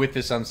Kroxa with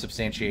this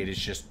Unsubstantiate is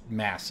just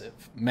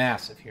massive.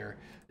 Massive here.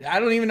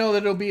 I don't even know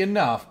that it'll be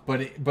enough, but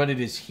it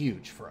is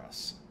huge for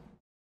us.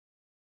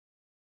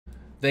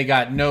 They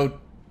got no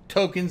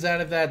tokens out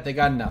of that. They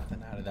got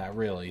nothing out of that,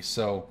 really.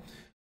 So,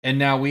 and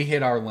now we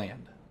hit our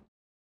land.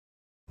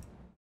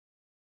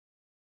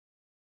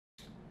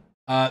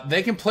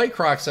 They can play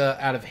Kroxa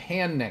out of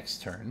hand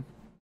next turn.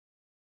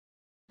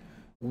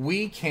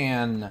 We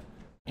can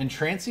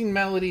Entrancing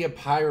Melody a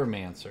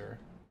Pyromancer.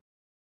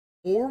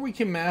 Or we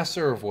can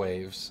Master of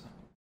Waves.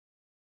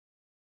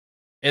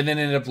 And then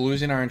end up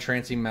losing our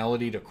Entrancing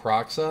Melody to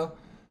Kroxa.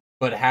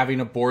 But having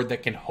a board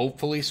that can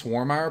hopefully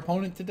swarm our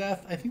opponent to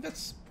death. I think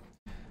that's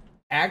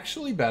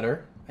actually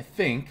better. I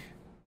think.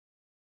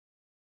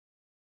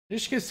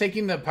 Just because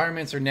taking the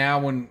Pyromancer now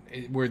when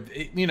we're,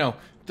 you know,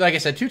 like I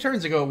said, 2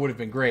 turns ago it would have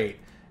been great.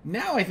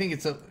 Now I think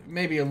it's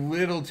maybe a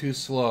little too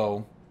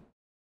slow.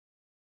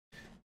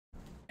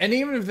 And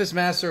even if this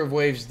Master of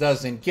Waves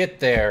doesn't get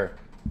there,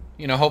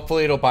 you know,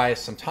 hopefully it'll buy us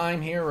some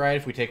time here, right?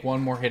 If we take one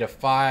more hit of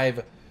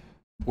 5,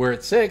 we're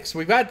at 6.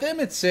 We've got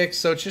them at 6,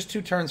 so it's just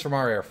 2 turns from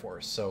our Air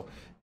Force. So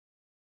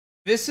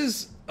this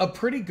is a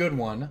pretty good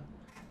one.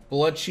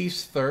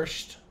 Bloodchief's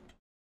Thirst,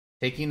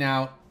 taking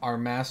out our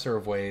Master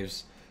of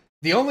Waves.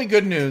 The only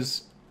good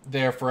news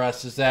there for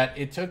us is that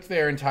it took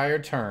their entire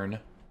turn.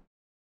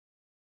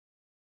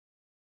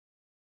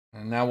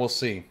 And now we'll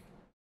see.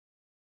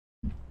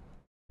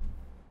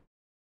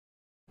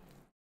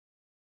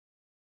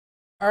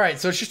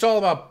 Alright, so it's just all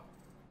about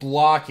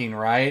blocking,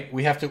 right?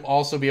 We have to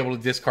also be able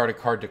to discard a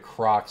card to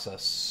Kroxa.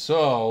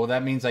 So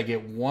that means I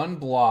get 1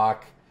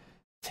 block,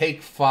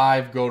 take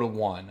 5, go to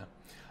 1.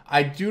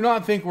 I do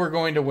not think we're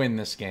going to win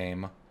this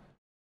game.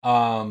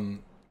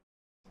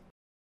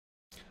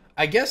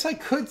 I guess I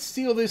could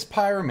steal this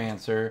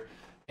Pyromancer,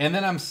 and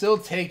then I'm still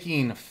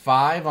taking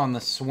 5 on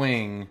the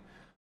swing.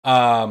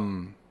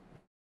 And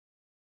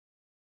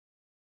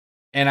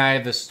I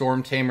have the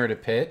Stormtamer to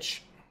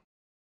pitch.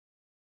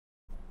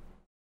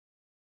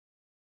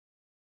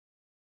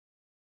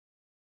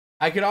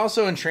 I could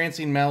also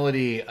Entrancing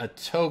Melody a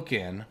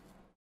token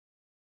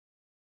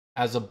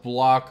as a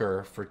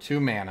blocker for 2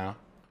 mana.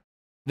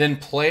 Then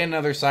play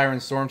another Siren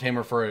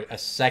Stormtamer for a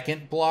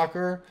second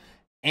blocker.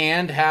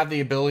 And have the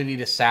ability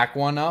to sack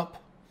one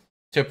up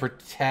to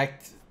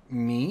protect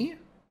me.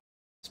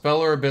 Spell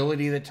or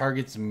ability that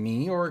targets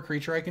me or a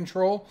creature I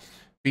control.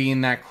 Being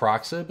that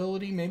Croxa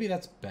ability. Maybe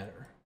that's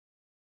better.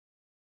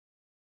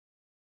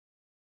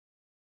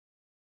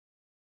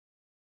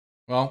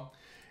 Well,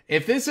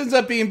 if this ends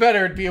up being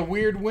better, it'd be a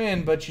weird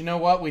win. But you know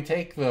what? We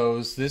take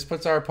those. This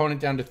puts our opponent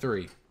down to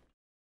 3.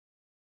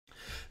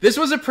 This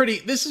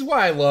is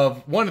why I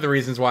love, one of the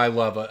reasons why I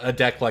love a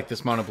deck like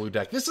this mono blue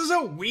deck. This is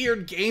a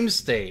weird game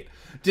state,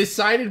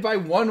 decided by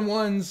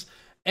 1/1s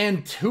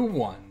and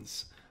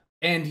 2/1s.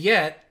 And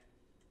yet,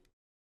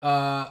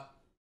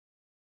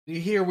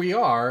 here we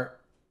are.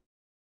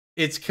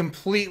 It's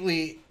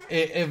completely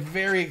a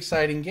very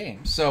exciting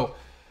game. So,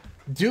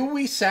 do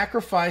we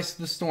sacrifice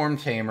the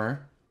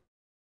Stormtamer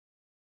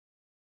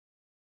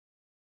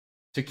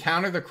to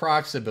counter the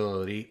Crocs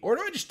ability, or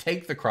do I just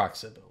take the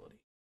Crocs ability?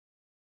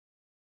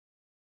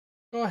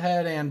 Go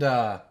ahead and,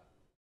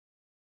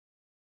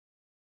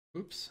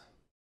 oops.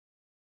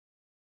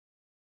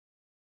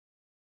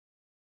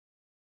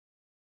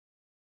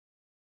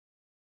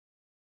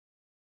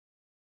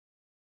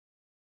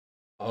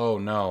 Oh,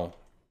 no.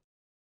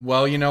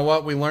 Well, you know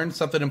what? We learned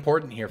something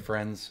important here,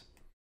 friends.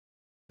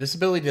 This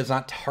ability does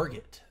not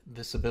target.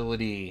 This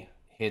ability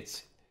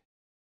hits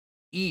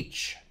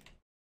each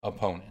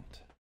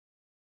opponent.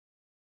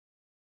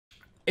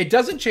 It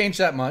doesn't change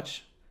that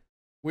much.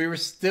 We were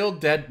still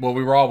dead. Well,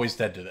 we were always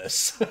dead to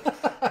this.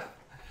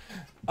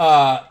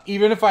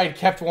 Even if I had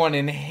kept one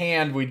in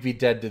hand, we'd be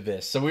dead to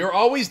this. So we were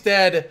always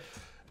dead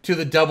to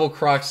the double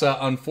Croxa,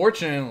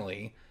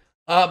 unfortunately.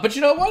 But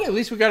you know what? At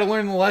least we got to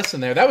learn the lesson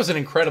there. That was an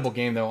incredible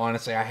game, though,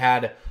 honestly. I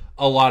had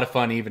a lot of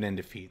fun even in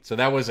defeat. So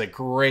that was a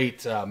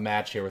great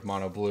match here with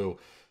Mono Blue.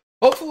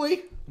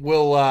 Hopefully,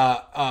 we'll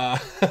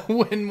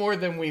win more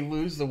than we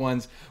lose the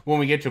ones when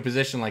we get to a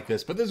position like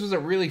this. But this was a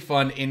really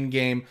fun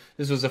in-game.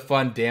 This was a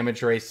fun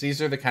damage race. These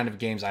are the kind of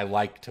games I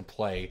like to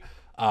play.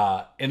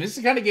 And this is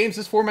the kind of games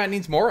this format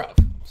needs more of.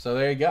 So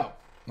there you go.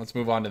 Let's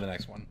move on to the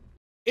next one.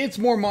 It's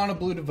more Mono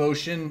Blue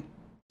Devotion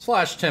 /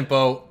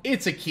 Tempo.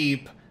 It's a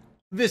keep.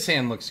 This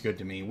hand looks good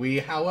to me. We,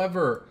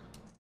 however,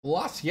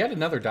 lost yet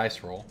another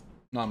dice roll.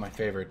 Not my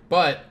favorite,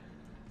 but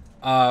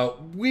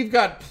we've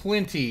got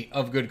plenty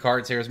of good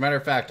cards here. As a matter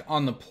of fact,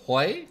 on the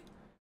play,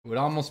 it would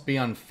almost be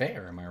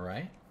unfair, am I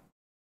right?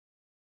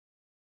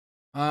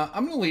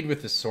 I'm going to lead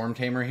with the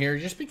Stormtamer here,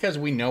 just because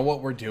we know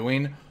what we're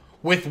doing.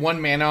 With 1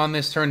 mana on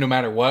this turn, no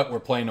matter what, we're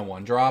playing a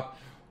 1-drop.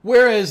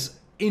 Whereas,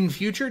 in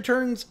future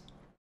turns,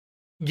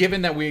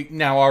 given that we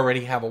now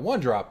already have a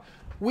 1-drop,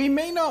 we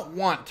may not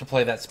want to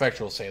play that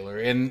Spectral Sailor.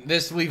 And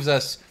this leaves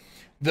us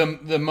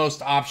the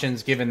most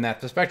options, given that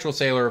the Spectral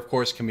Sailor, of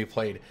course, can be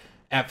played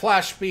at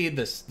flash speed.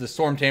 The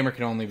Stormtamer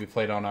can only be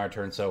played on our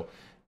turn, so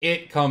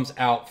it comes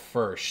out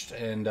first.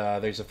 And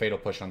there's a Fatal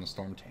Push on the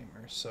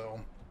Stormtamer, so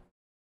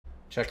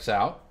checks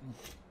out.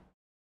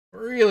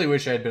 Really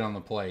wish I had been on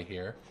the play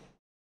here.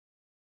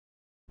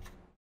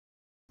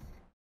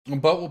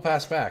 But we'll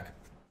pass back.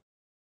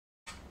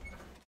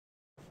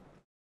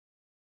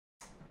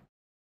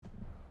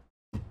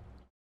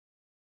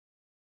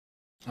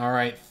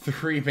 Alright,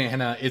 3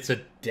 mana. It's a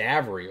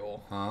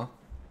Davriel, huh?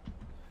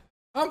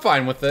 I'm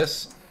fine with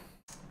this.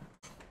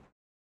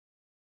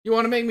 You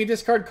want to make me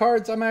discard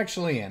cards? I'm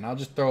actually in. I'll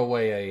just throw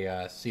away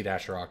a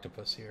Sea-Dasher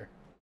Octopus here.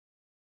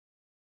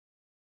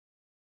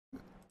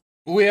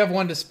 We have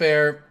 1 to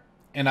spare,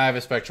 and I have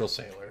a Spectral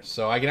Sailor.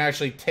 So I can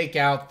actually take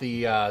out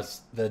the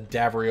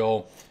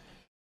Davriel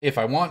if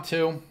I want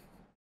to.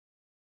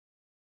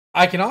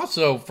 I can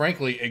also,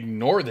 frankly,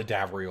 ignore the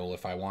Davriel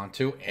if I want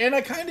to, and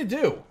I kind of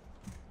do.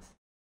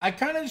 I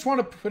kind of just want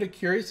to put a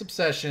Curious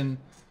Obsession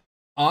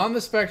on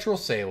the Spectral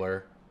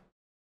Sailor.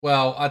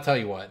 Well, I'll tell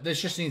you what. This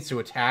just needs to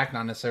attack,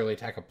 not necessarily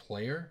attack a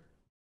player.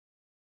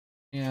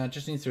 Yeah, it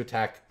just needs to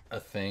attack a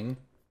thing.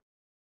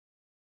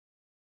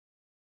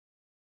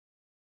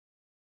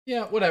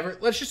 Yeah, whatever.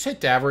 Let's just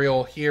hit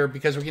Davriel here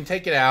because we can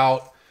take it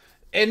out.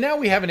 And now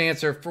we have an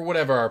answer for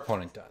whatever our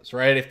opponent does,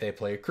 right? If they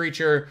play a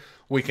creature,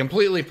 we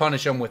completely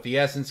punish them with the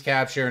Essence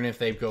Capture. And if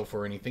they go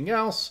for anything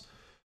else,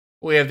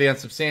 we have the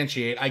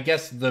Unsubstantiate. I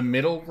guess the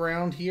middle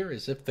ground here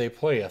is if they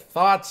play a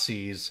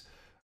Thoughtseize,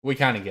 we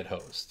kind of get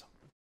hosed.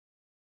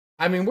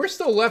 I mean, we're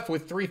still left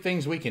with 3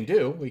 things we can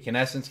do. We can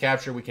Essence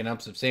Capture, we can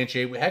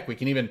Unsubstantiate. Heck, we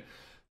can even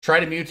try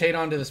to mutate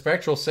onto the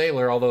Spectral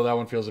Sailor, although that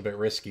one feels a bit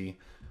risky.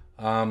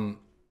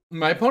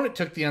 My opponent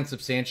took the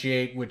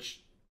Unsubstantiate,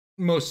 which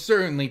most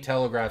certainly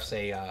telegraphs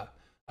a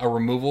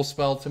removal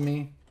spell to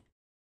me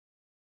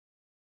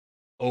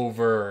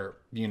over,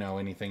 you know,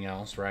 anything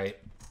else, right?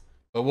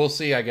 But we'll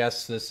see. I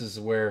guess this is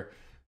where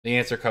the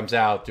answer comes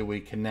out. Do we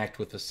connect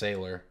with the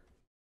Sailor?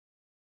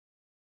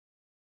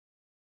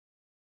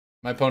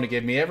 My opponent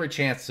gave me every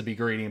chance to be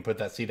greedy and put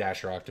that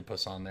Sea-Dasher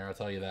Octopus on there, I'll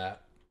tell you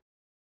that.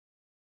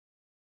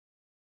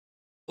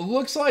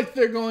 Looks like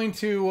they're going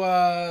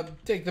to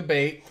take the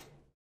bait,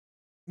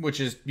 which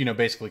is, you know,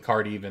 basically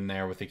card even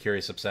there with the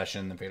Curious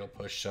Obsession and the Fatal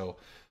Push. So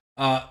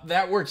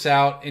that works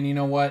out. And you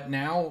know what?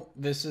 Now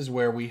this is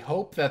where we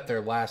hope that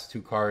their last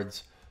two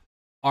cards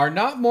are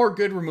not more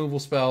good removal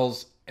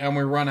spells and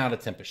we run out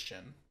of Tempest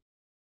Djinn.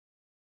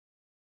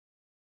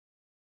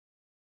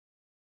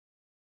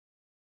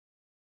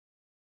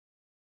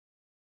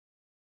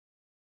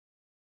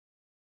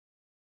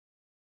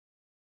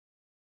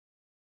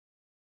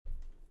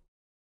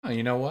 Oh,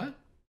 you know what?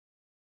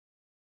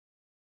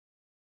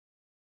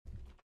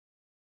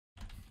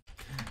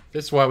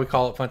 This is why we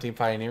call it Punting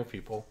Pioneer,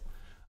 people.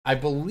 I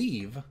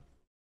believe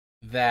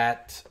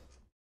that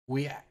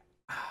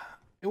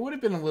it would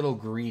have been a little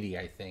greedy,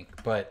 I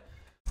think, but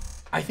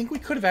I think we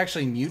could have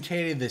actually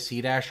mutated the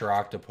Sea-Dasher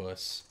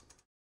Octopus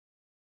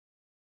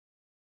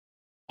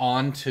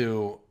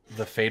onto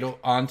the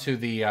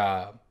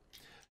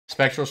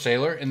Spectral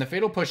Sailor, and the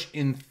Fatal Push,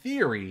 in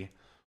theory,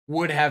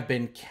 would have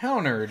been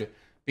countered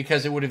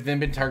because it would have then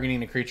been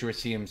targeting a creature with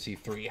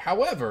CMC3.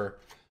 However,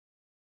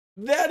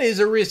 that is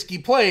a risky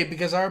play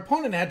because our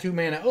opponent had 2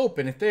 mana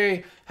open. If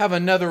they have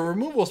another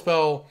removal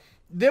spell,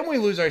 then we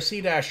lose our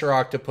Sea-Dasher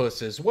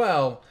Octopus as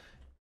well.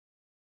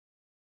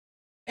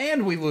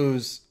 And we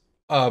lose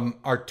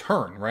our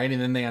turn, right?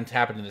 And then they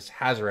untap it into this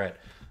Hazoret,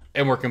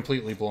 and we're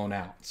completely blown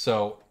out.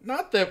 So,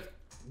 not that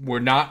we're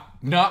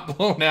not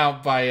blown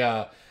out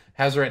by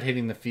Hazoret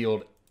hitting the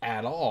field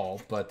at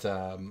all, but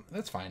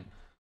that's fine.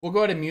 We'll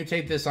go ahead and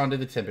mutate this onto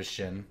the Tempest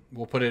Djinn.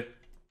 We'll put it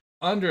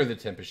under the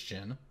Tempest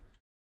Djinn.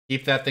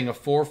 Keep that thing a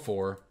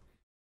 4/4.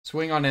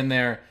 Swing on in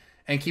there,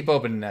 and keep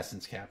open in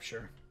Essence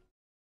Capture.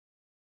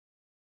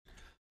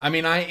 I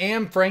mean, I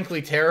am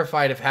frankly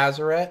terrified of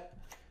Hazoret.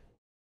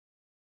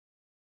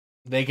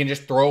 They can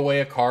just throw away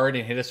a card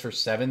and hit us for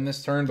 7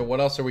 this turn, but what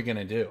else are we going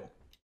to do?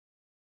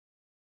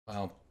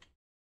 Well,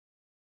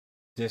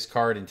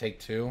 discard and take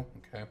 2.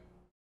 Okay.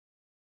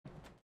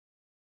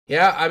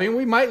 Yeah, I mean,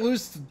 we might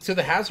lose to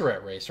the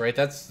Hazoret race, right?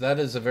 That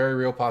is a very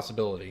real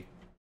possibility.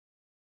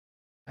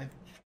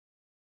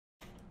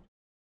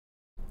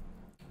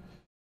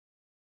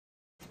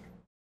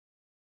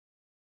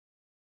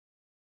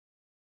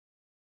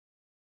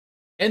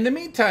 In the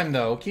meantime,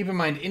 though, keep in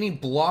mind, any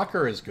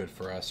blocker is good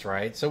for us,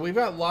 right? So we've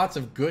got lots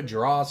of good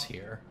draws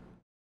here.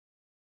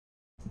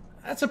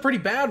 That's a pretty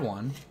bad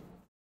one.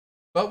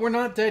 But we're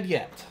not dead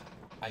yet,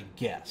 I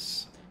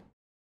guess.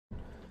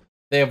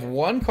 They have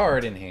 1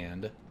 card in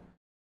hand.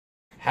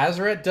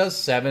 Hazoret does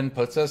 7,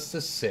 puts us to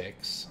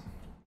 6.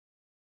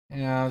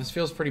 Yeah, this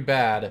feels pretty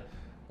bad.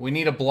 We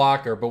need a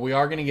blocker, but we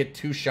are going to get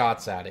 2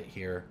 shots at it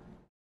here.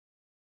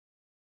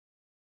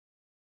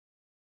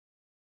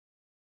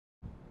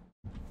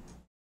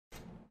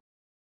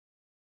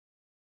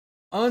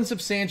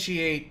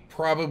 Unsubstantiate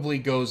probably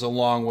goes a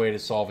long way to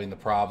solving the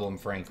problem,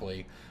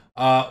 frankly.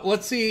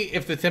 Let's see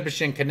if the Tempest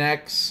Djinn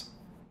connects.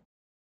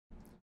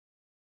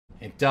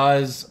 It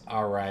does.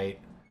 All right.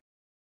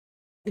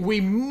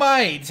 We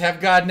might have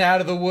gotten out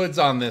of the woods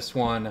on this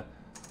one,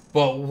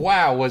 but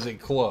wow, was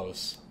it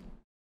close.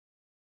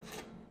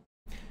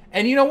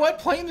 And you know what?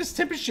 Playing this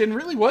Tempest Djinn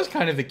really was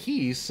kind of the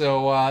key.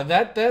 So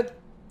that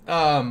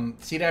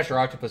Sea-Dasher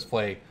Octopus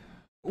play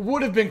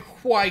would have been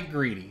quite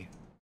greedy.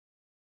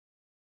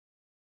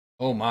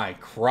 Oh my,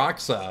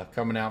 Croxa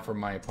coming out from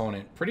my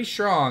opponent. Pretty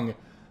strong.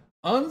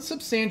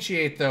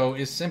 Unsubstantiate, though,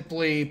 is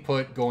simply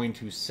put going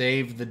to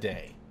save the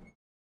day.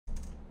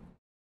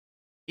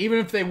 Even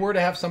if they were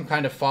to have some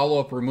kind of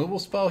follow-up removal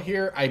spell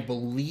here, I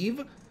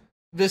believe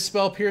this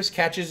Spell Pierce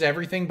catches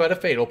everything but a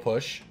Fatal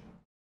Push.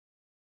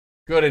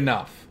 Good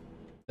enough.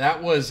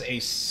 That was a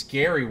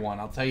scary one,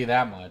 I'll tell you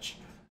that much.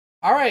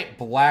 Alright,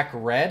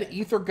 black-red.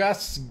 Aether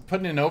Gust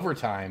putting in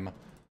overtime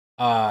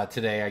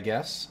today, I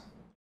guess.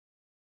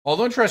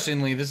 Although,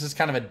 interestingly, this is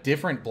kind of a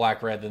different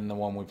black-red than the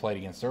one we played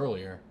against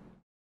earlier.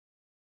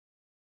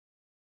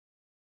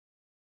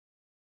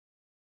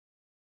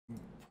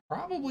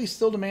 Probably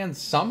still demands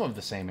some of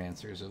the same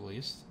answers, at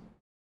least.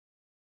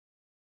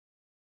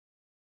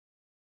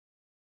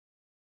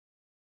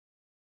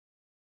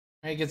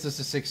 It gets us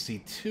to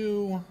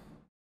 62.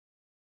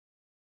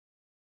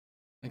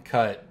 I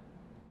cut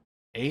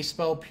a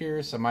Spell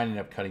Pierce. I might end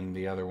up cutting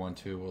the other one,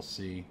 too. We'll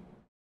see.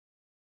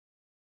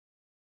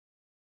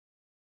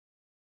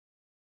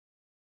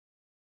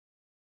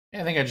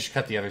 Yeah, I think I just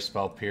cut the other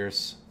Spell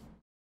Pierce.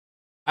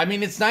 I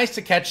mean, it's nice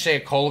to catch, say, a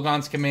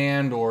Kolaghan's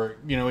Command or,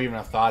 you know, even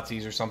a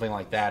Thoughtseize or something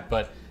like that,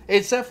 but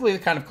it's definitely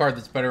the kind of card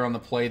that's better on the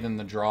play than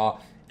the draw,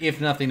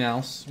 if nothing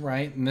else,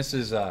 right? And this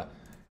is a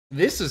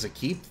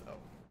keep, though.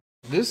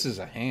 This is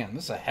a hand.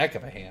 This is a heck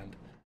of a hand.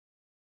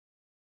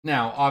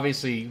 Now,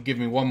 obviously, you give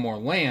me one more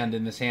land,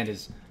 and this hand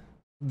is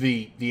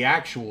the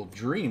actual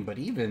dream, but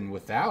even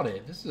without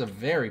it, this is a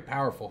very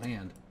powerful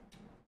hand.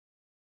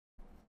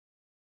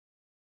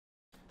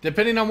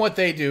 depending on what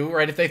they do,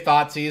 right? If they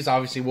Thoughtseize,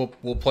 obviously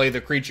we'll play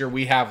the creature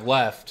we have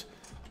left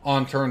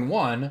on turn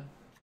 1.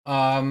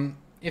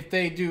 If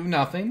they do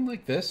nothing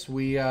like this,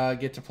 we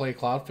get to play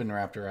Cloudfin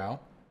Raptor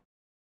out.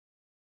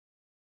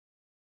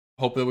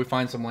 Hope that we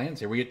find some lands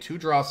here. We get 2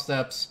 draw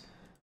steps.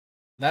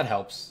 That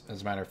helps,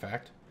 as a matter of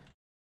fact.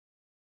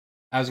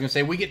 I was going to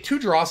say, we get 2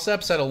 draw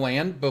steps at a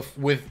land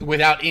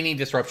without any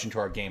disruption to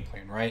our game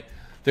plan, right?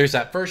 There's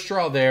that first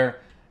draw there,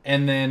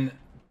 and then...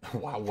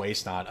 Wow,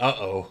 Waste Not.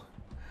 Uh-oh.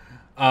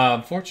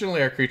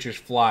 Fortunately, our creatures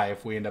fly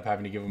if we end up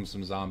having to give them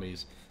some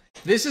zombies.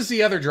 This is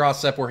the other draw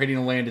step where hitting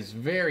a land is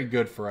very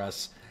good for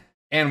us,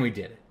 and we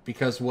did it.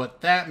 Because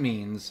what that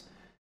means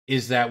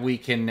is that we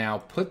can now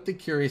put the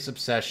Curious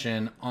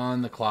Obsession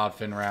on the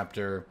Cloudfin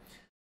Raptor,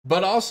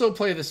 but also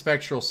play the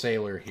Spectral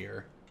Sailor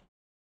here.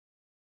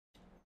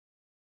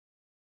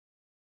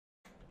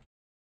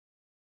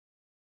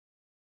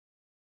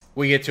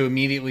 We get to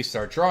immediately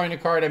start drawing a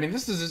card. I mean,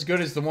 this is as good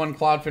as the one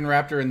Cloudfin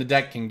Raptor in the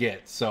deck can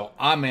get, so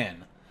I'm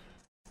in.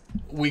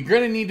 We're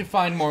going to need to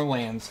find more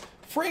lands.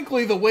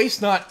 Frankly, the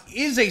Waste Not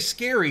is a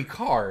scary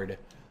card,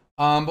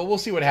 but we'll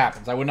see what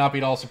happens. I would not be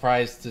at all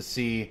surprised to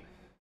see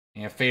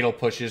fatal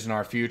pushes in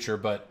our future,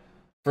 but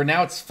for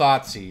now it's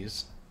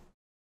Thoughtseize.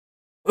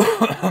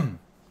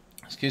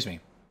 Excuse me.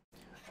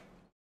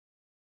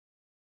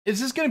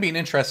 This is going to be an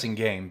interesting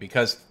game,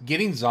 because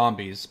getting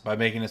zombies by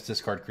making us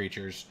discard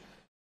creatures...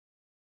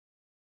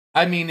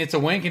 I mean, it's a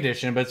win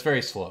condition, but it's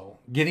very slow.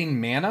 Getting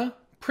mana,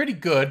 pretty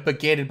good, but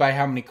gated by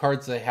how many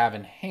cards they have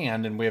in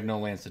hand, and we have no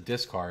lands to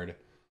discard.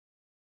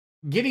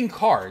 Getting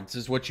cards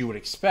is what you would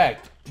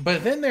expect,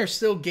 but then they're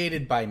still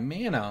gated by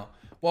mana,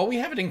 while we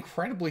have an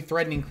incredibly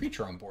threatening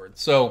creature on board.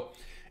 So,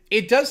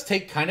 it does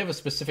take kind of a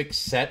specific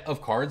set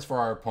of cards for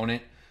our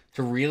opponent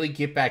to really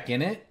get back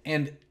in it,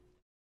 and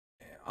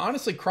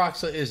honestly,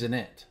 Kroxa isn't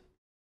it.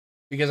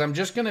 Because I'm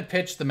just going to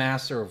pitch the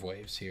Master of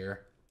Waves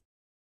here.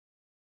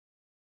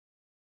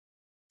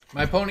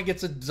 My opponent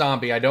gets a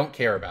zombie I don't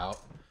care about.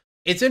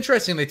 It's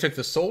interesting they took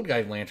the Soul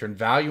Guide Lantern,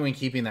 valuing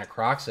keeping that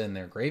Kroxa in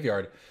their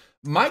graveyard.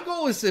 My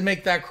goal is to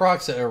make that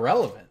Kroxa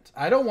irrelevant.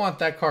 I don't want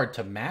that card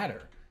to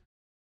matter.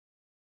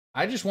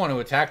 I just want to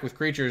attack with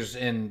creatures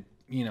and,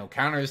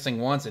 counter this thing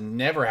once and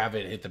never have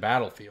it hit the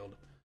battlefield.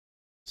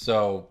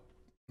 So,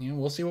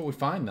 we'll see what we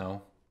find,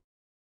 though.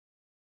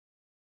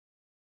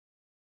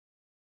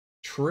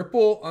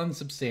 Triple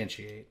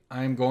Unsubstantiate.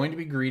 I'm going to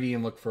be greedy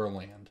and look for a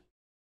land.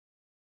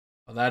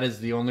 Well, that is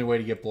the only way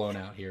to get blown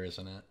out here,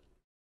 isn't it?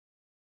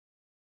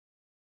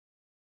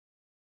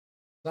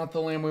 It's not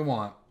the land we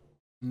want.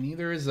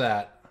 Neither is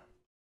that.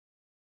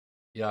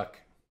 Yuck.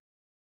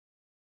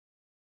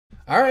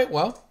 Alright,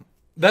 well,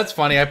 that's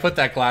funny. I put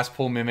that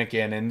Glasspool Mimic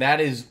in, and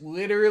that is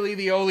literally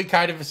the only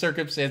kind of a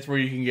circumstance where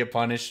you can get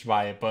punished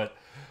by it, but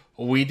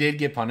we did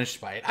get punished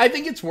by it. I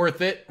think it's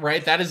worth it,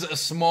 right? That is a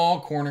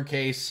small corner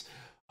case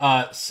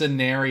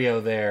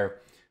scenario there.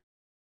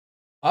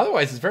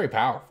 Otherwise, it's very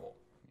powerful.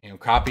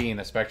 Copying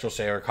a Spectral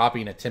Sailor,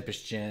 copying a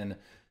Tempest Djinn,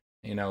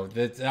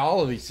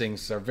 all of these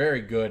things are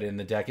very good in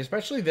the deck,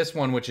 especially this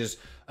one, which is,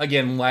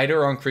 again,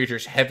 lighter on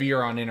creatures,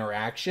 heavier on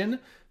interaction.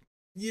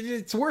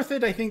 It's worth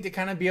it, I think, to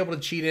kind of be able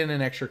to cheat in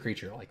an extra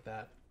creature like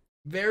that.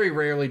 Very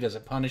rarely does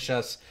it punish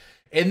us.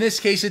 In this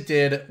case, it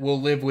did. We'll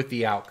live with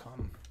the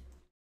outcome.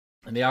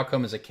 And the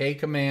outcome is a K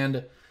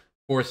command,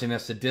 forcing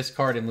us to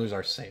discard and lose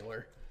our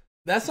Sailor.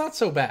 That's not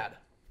so bad.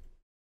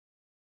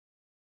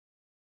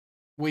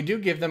 We do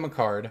give them a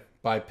card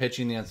by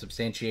pitching the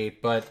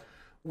Unsubstantiate, but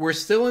we're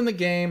still in the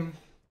game.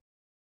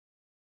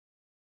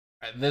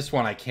 This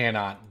one I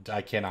cannot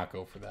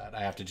go for that. I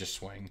have to just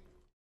swing.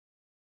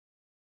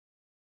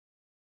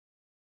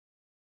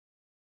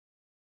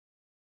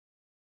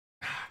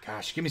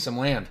 Gosh, give me some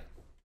land.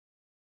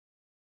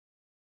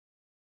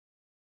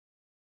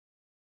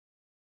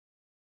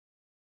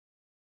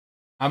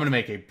 I'm going to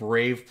make a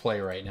brave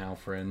play right now,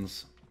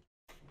 friends.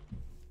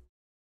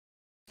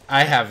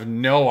 I have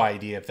no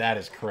idea if that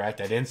is correct.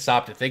 I didn't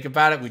stop to think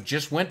about it. We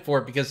just went for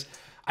it because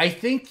I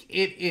think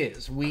it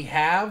is. We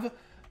have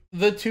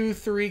the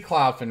 2/3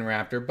 Cloudfin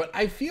Raptor, but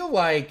I feel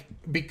like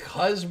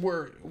because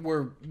we're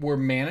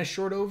mana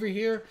short over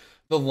here,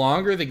 the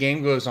longer the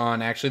game goes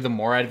on, actually the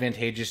more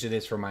advantageous it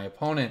is for my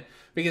opponent,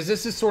 because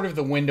this is sort of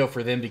the window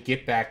for them to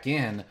get back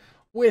in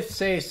with,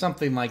 say,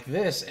 something like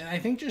this. And I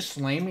think just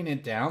slamming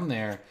it down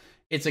there,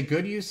 it's a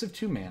good use of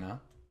 2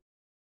 mana.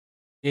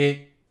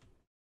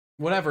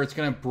 Whatever, it's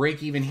going to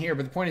break even here.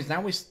 But the point is,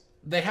 now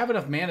they have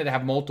enough mana to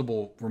have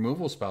multiple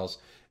removal spells.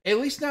 At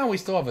least now we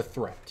still have a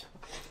threat.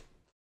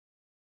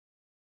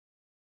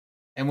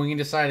 And we can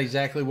decide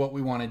exactly what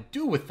we want to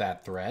do with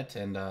that threat.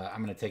 And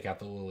I'm going to take out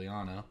the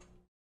Liliana.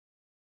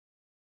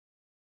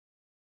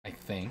 I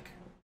think.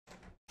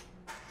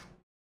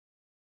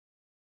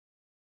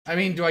 I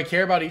mean, do I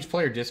care about each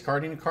player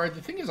discarding a card?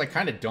 The thing is, I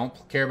kind of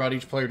don't care about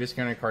each player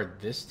discarding a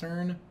card this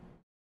turn.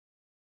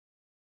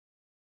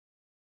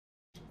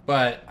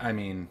 But, I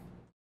mean,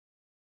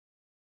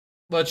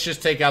 let's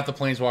just take out the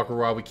Planeswalker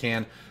while we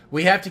can.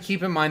 We have to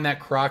keep in mind that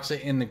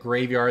Kroxa in the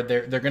graveyard.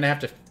 They're going to have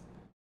to...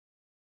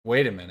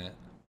 Wait a minute.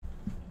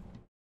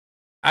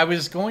 I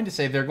was going to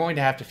say they're going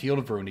to have to Field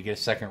of Ruin to get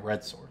a second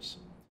red source.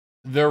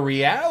 The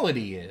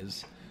reality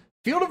is,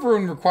 Field of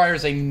Ruin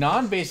requires a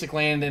non-basic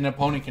land an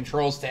opponent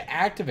controls to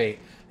activate.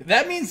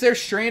 That means they're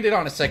stranded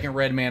on a second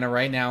red mana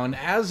right now, and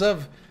as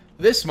of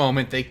this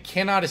moment, they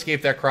cannot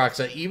escape that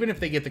Kroxa, even if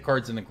they get the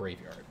cards in the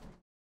graveyard.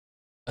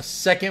 A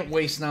second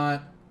Waste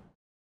Not.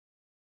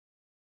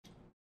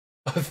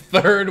 A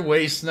third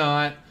Waste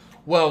Not.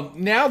 Well,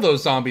 now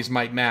those zombies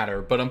might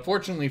matter, but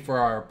unfortunately for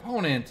our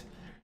opponent,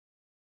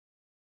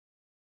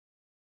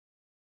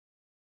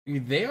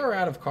 they are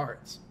out of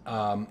cards.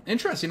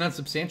 Interesting,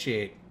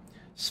 Unsubstantiate.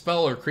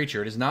 Spell or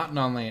creature. It is not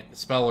non-land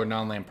spell or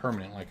non-land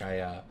permanent like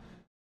I'm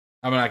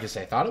not going to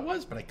say I thought it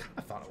was, but I kind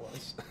of thought it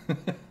was.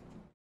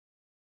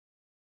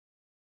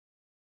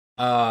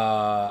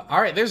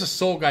 Alright, there's a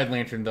Soul Guide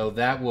Lantern, though.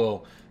 That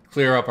will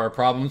clear up our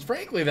problems.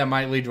 Frankly, that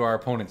might lead to our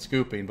opponent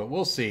scooping, but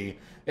we'll see.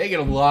 They get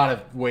a lot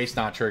of Waste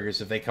Not triggers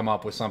if they come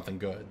up with something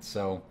good.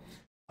 So,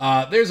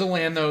 there's a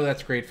land, though.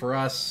 That's great for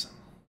us.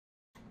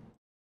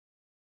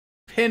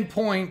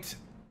 Pinpoint.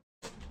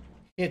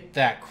 Hit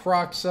that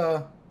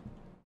Kroxa.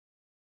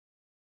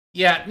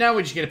 Yeah, now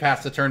we just get to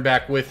pass the turn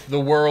back with the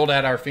world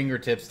at our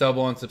fingertips.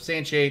 Double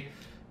Unsubstantiate,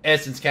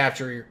 Essence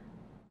Capture,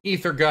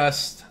 Aether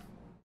Gust.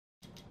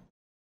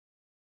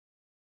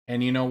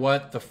 And you know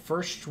what? The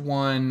first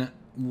one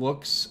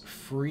looks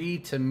free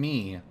to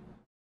me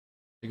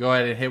to go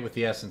ahead and hit with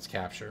the Essence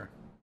Capture.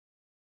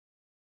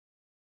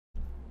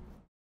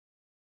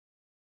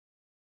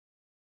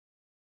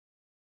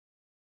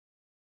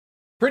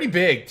 Pretty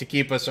big to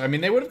keep us. I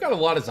mean, they would have got a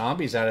lot of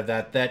zombies out of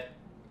that.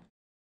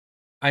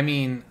 I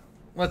mean,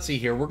 let's see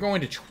here. We're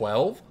going to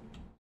 12.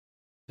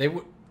 They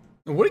would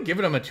have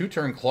given them a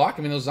 2-turn clock.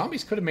 I mean, those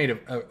zombies could have made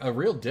a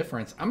real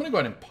difference. I'm going to go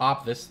ahead and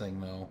pop this thing,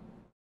 though.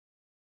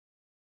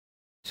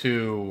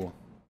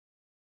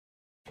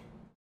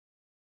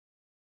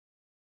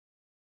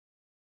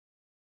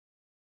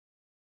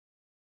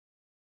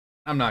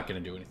 I'm not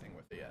going to do anything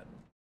with it yet,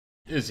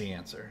 is the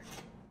answer.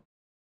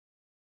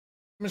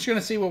 I'm just going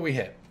to see what we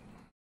hit.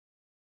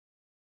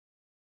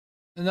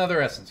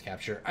 Another Essence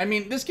Capture. I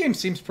mean, this game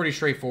seems pretty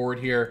straightforward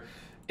here,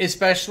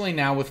 especially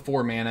now with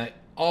 4 mana.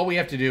 All we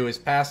have to do is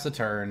pass the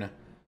turn.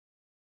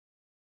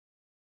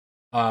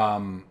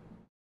 You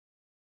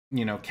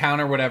know,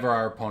 counter whatever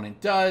our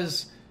opponent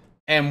does,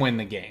 and win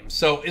the game.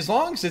 So, as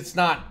long as it's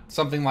not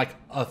something like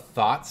a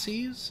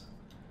Thoughtseize,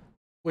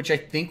 which I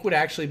think would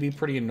actually be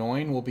pretty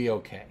annoying, we'll be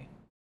okay.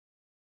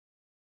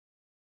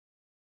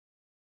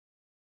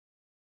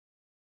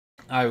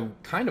 I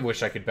kind of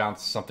wish I could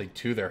bounce something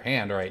to their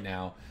hand right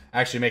now.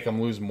 Actually make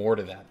them lose more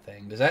to that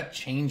thing. Does that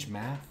change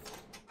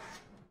math?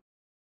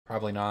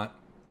 Probably not.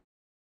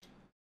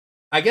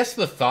 I guess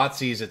the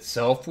Thoughtseize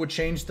itself would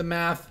change the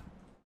math.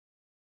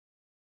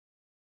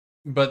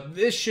 But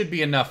this should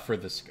be enough for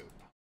the scoop.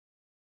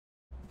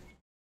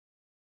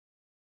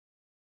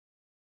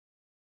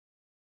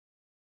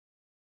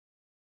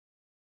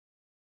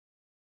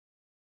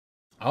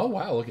 Oh,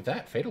 wow, look at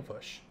that. Fatal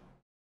Push.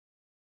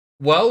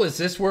 Well, is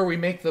this where we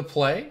make the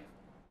play?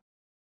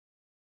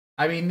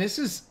 I mean, this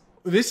is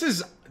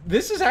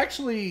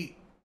actually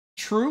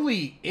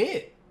truly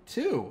it,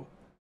 too.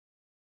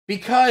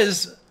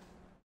 Because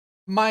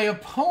my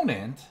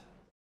opponent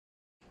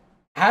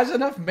has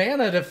enough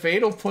mana to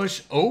Fatal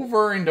Push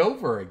over and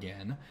over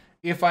again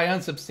if I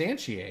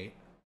Unsubstantiate.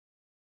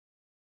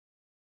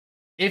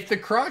 If the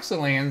Kroxa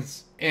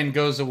lands and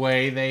goes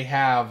away, they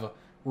have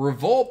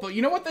Revolt. But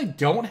you know what they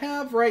don't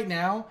have right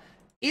now?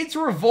 It's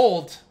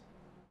Revolt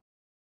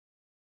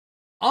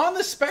on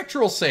the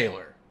Spectral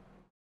Sailor.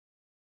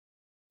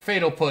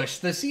 Fatal Push.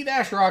 The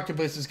Sea-Dasher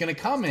Octopus is going to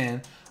come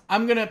in.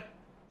 I'm going to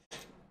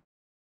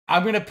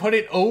put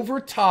it over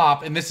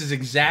top, and this is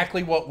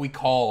exactly what we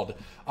called.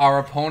 Our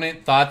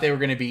opponent thought they were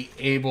going to be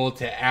able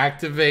to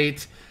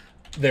activate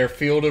their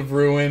Field of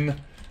Ruin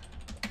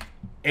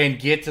and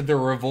get to the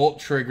Revolt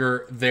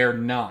trigger. They're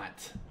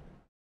not.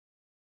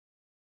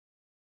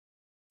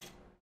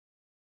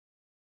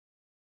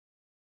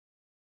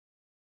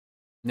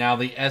 Now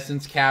the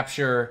Essence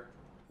Capture,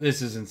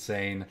 this is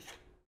insane.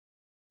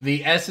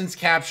 The Essence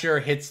Capture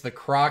hits the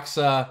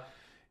Kroxa.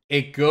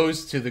 It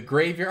goes to the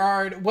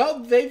graveyard. Well,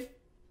 they've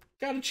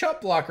got a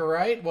chump blocker,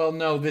 right? Well,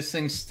 no, this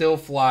thing still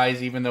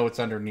flies even though it's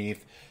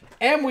underneath.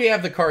 And we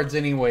have the cards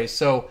anyway,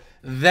 so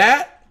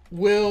that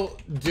will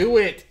do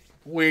it.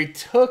 We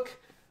took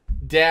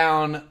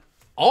down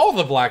all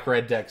the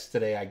black-red decks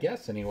today, I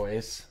guess,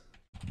 anyways.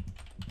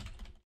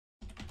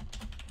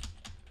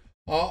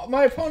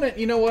 My opponent,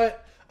 you know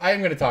what? I am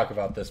going to talk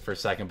about this for a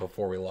second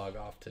before we log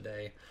off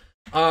today.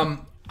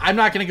 I'm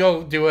not going to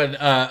go do an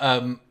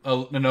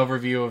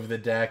overview of the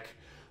deck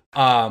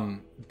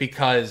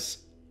because,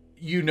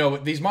 you know,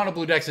 these mono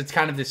blue decks, it's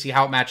kind of to see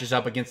how it matches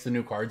up against the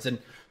new cards. And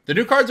the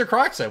new cards are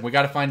Kroxa. We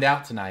got to find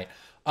out tonight.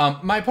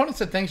 My opponent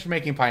said, thanks for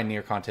making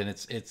Pioneer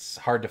content. It's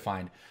hard to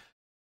find.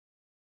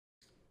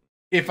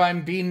 If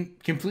I'm being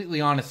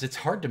completely honest, it's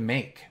hard to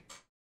make.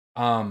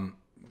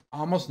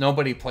 Almost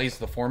nobody plays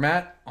the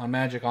format on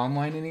Magic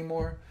Online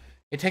anymore.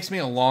 It takes me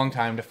a long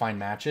time to find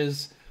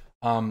matches.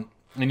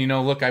 And, you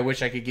know, look, I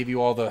wish I could give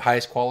you all the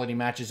highest quality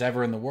matches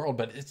ever in the world,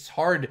 but it's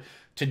hard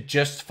to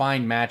just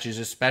find matches,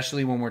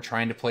 especially when we're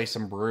trying to play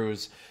some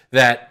brews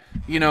that,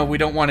 you know, we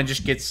don't want to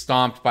just get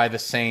stomped by the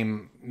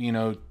same, you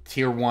know,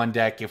 tier 1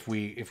 deck if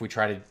we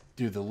try to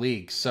do the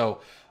league.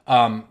 So,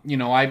 you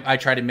know, I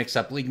try to mix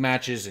up league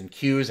matches and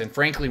queues. And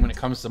frankly, when it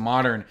comes to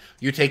Modern,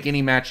 you take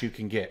any match you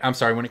can get. I'm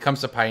sorry, when it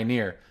comes to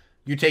Pioneer,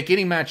 you take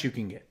any match you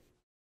can get.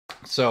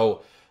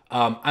 So,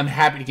 I'm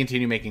happy to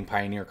continue making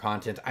Pioneer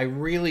content. I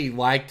really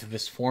liked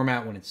this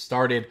format when it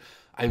started.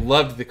 I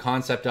loved the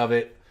concept of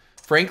it.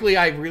 Frankly,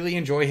 I really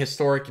enjoy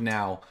Historic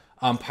now.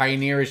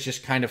 Pioneer has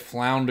just kind of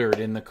floundered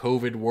in the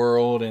COVID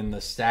world and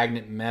the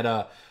stagnant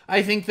meta.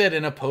 I think that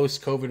in a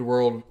post-COVID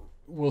world,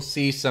 we'll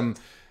see some,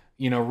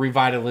 you know,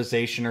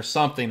 revitalization or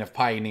something of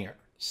Pioneer.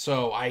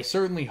 So I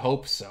certainly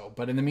hope so.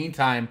 But in the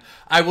meantime,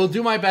 I will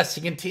do my best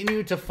to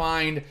continue to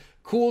find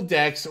cool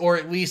decks, or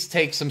at least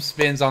take some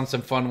spins on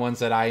some fun ones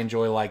that I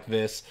enjoy like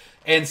this,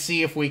 and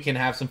see if we can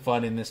have some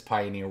fun in this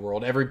Pioneer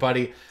world.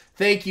 Everybody,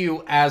 thank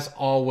you as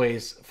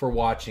always for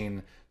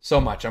watching so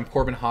much. I'm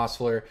Corbin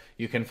Hosler.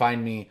 You can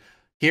find me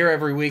here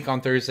every week on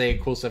Thursday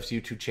at Cool Stuff's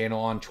YouTube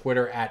channel, on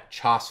Twitter at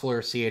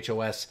Chosler,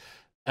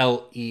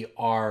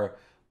 CHOSLER.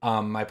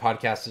 My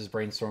podcast is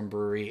Brainstorm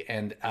Brewery,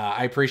 and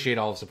I appreciate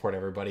all the support,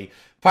 everybody.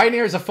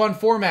 Pioneer is a fun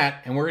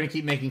format, and we're going to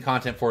keep making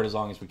content for it as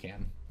long as we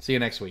can. See you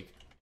next week.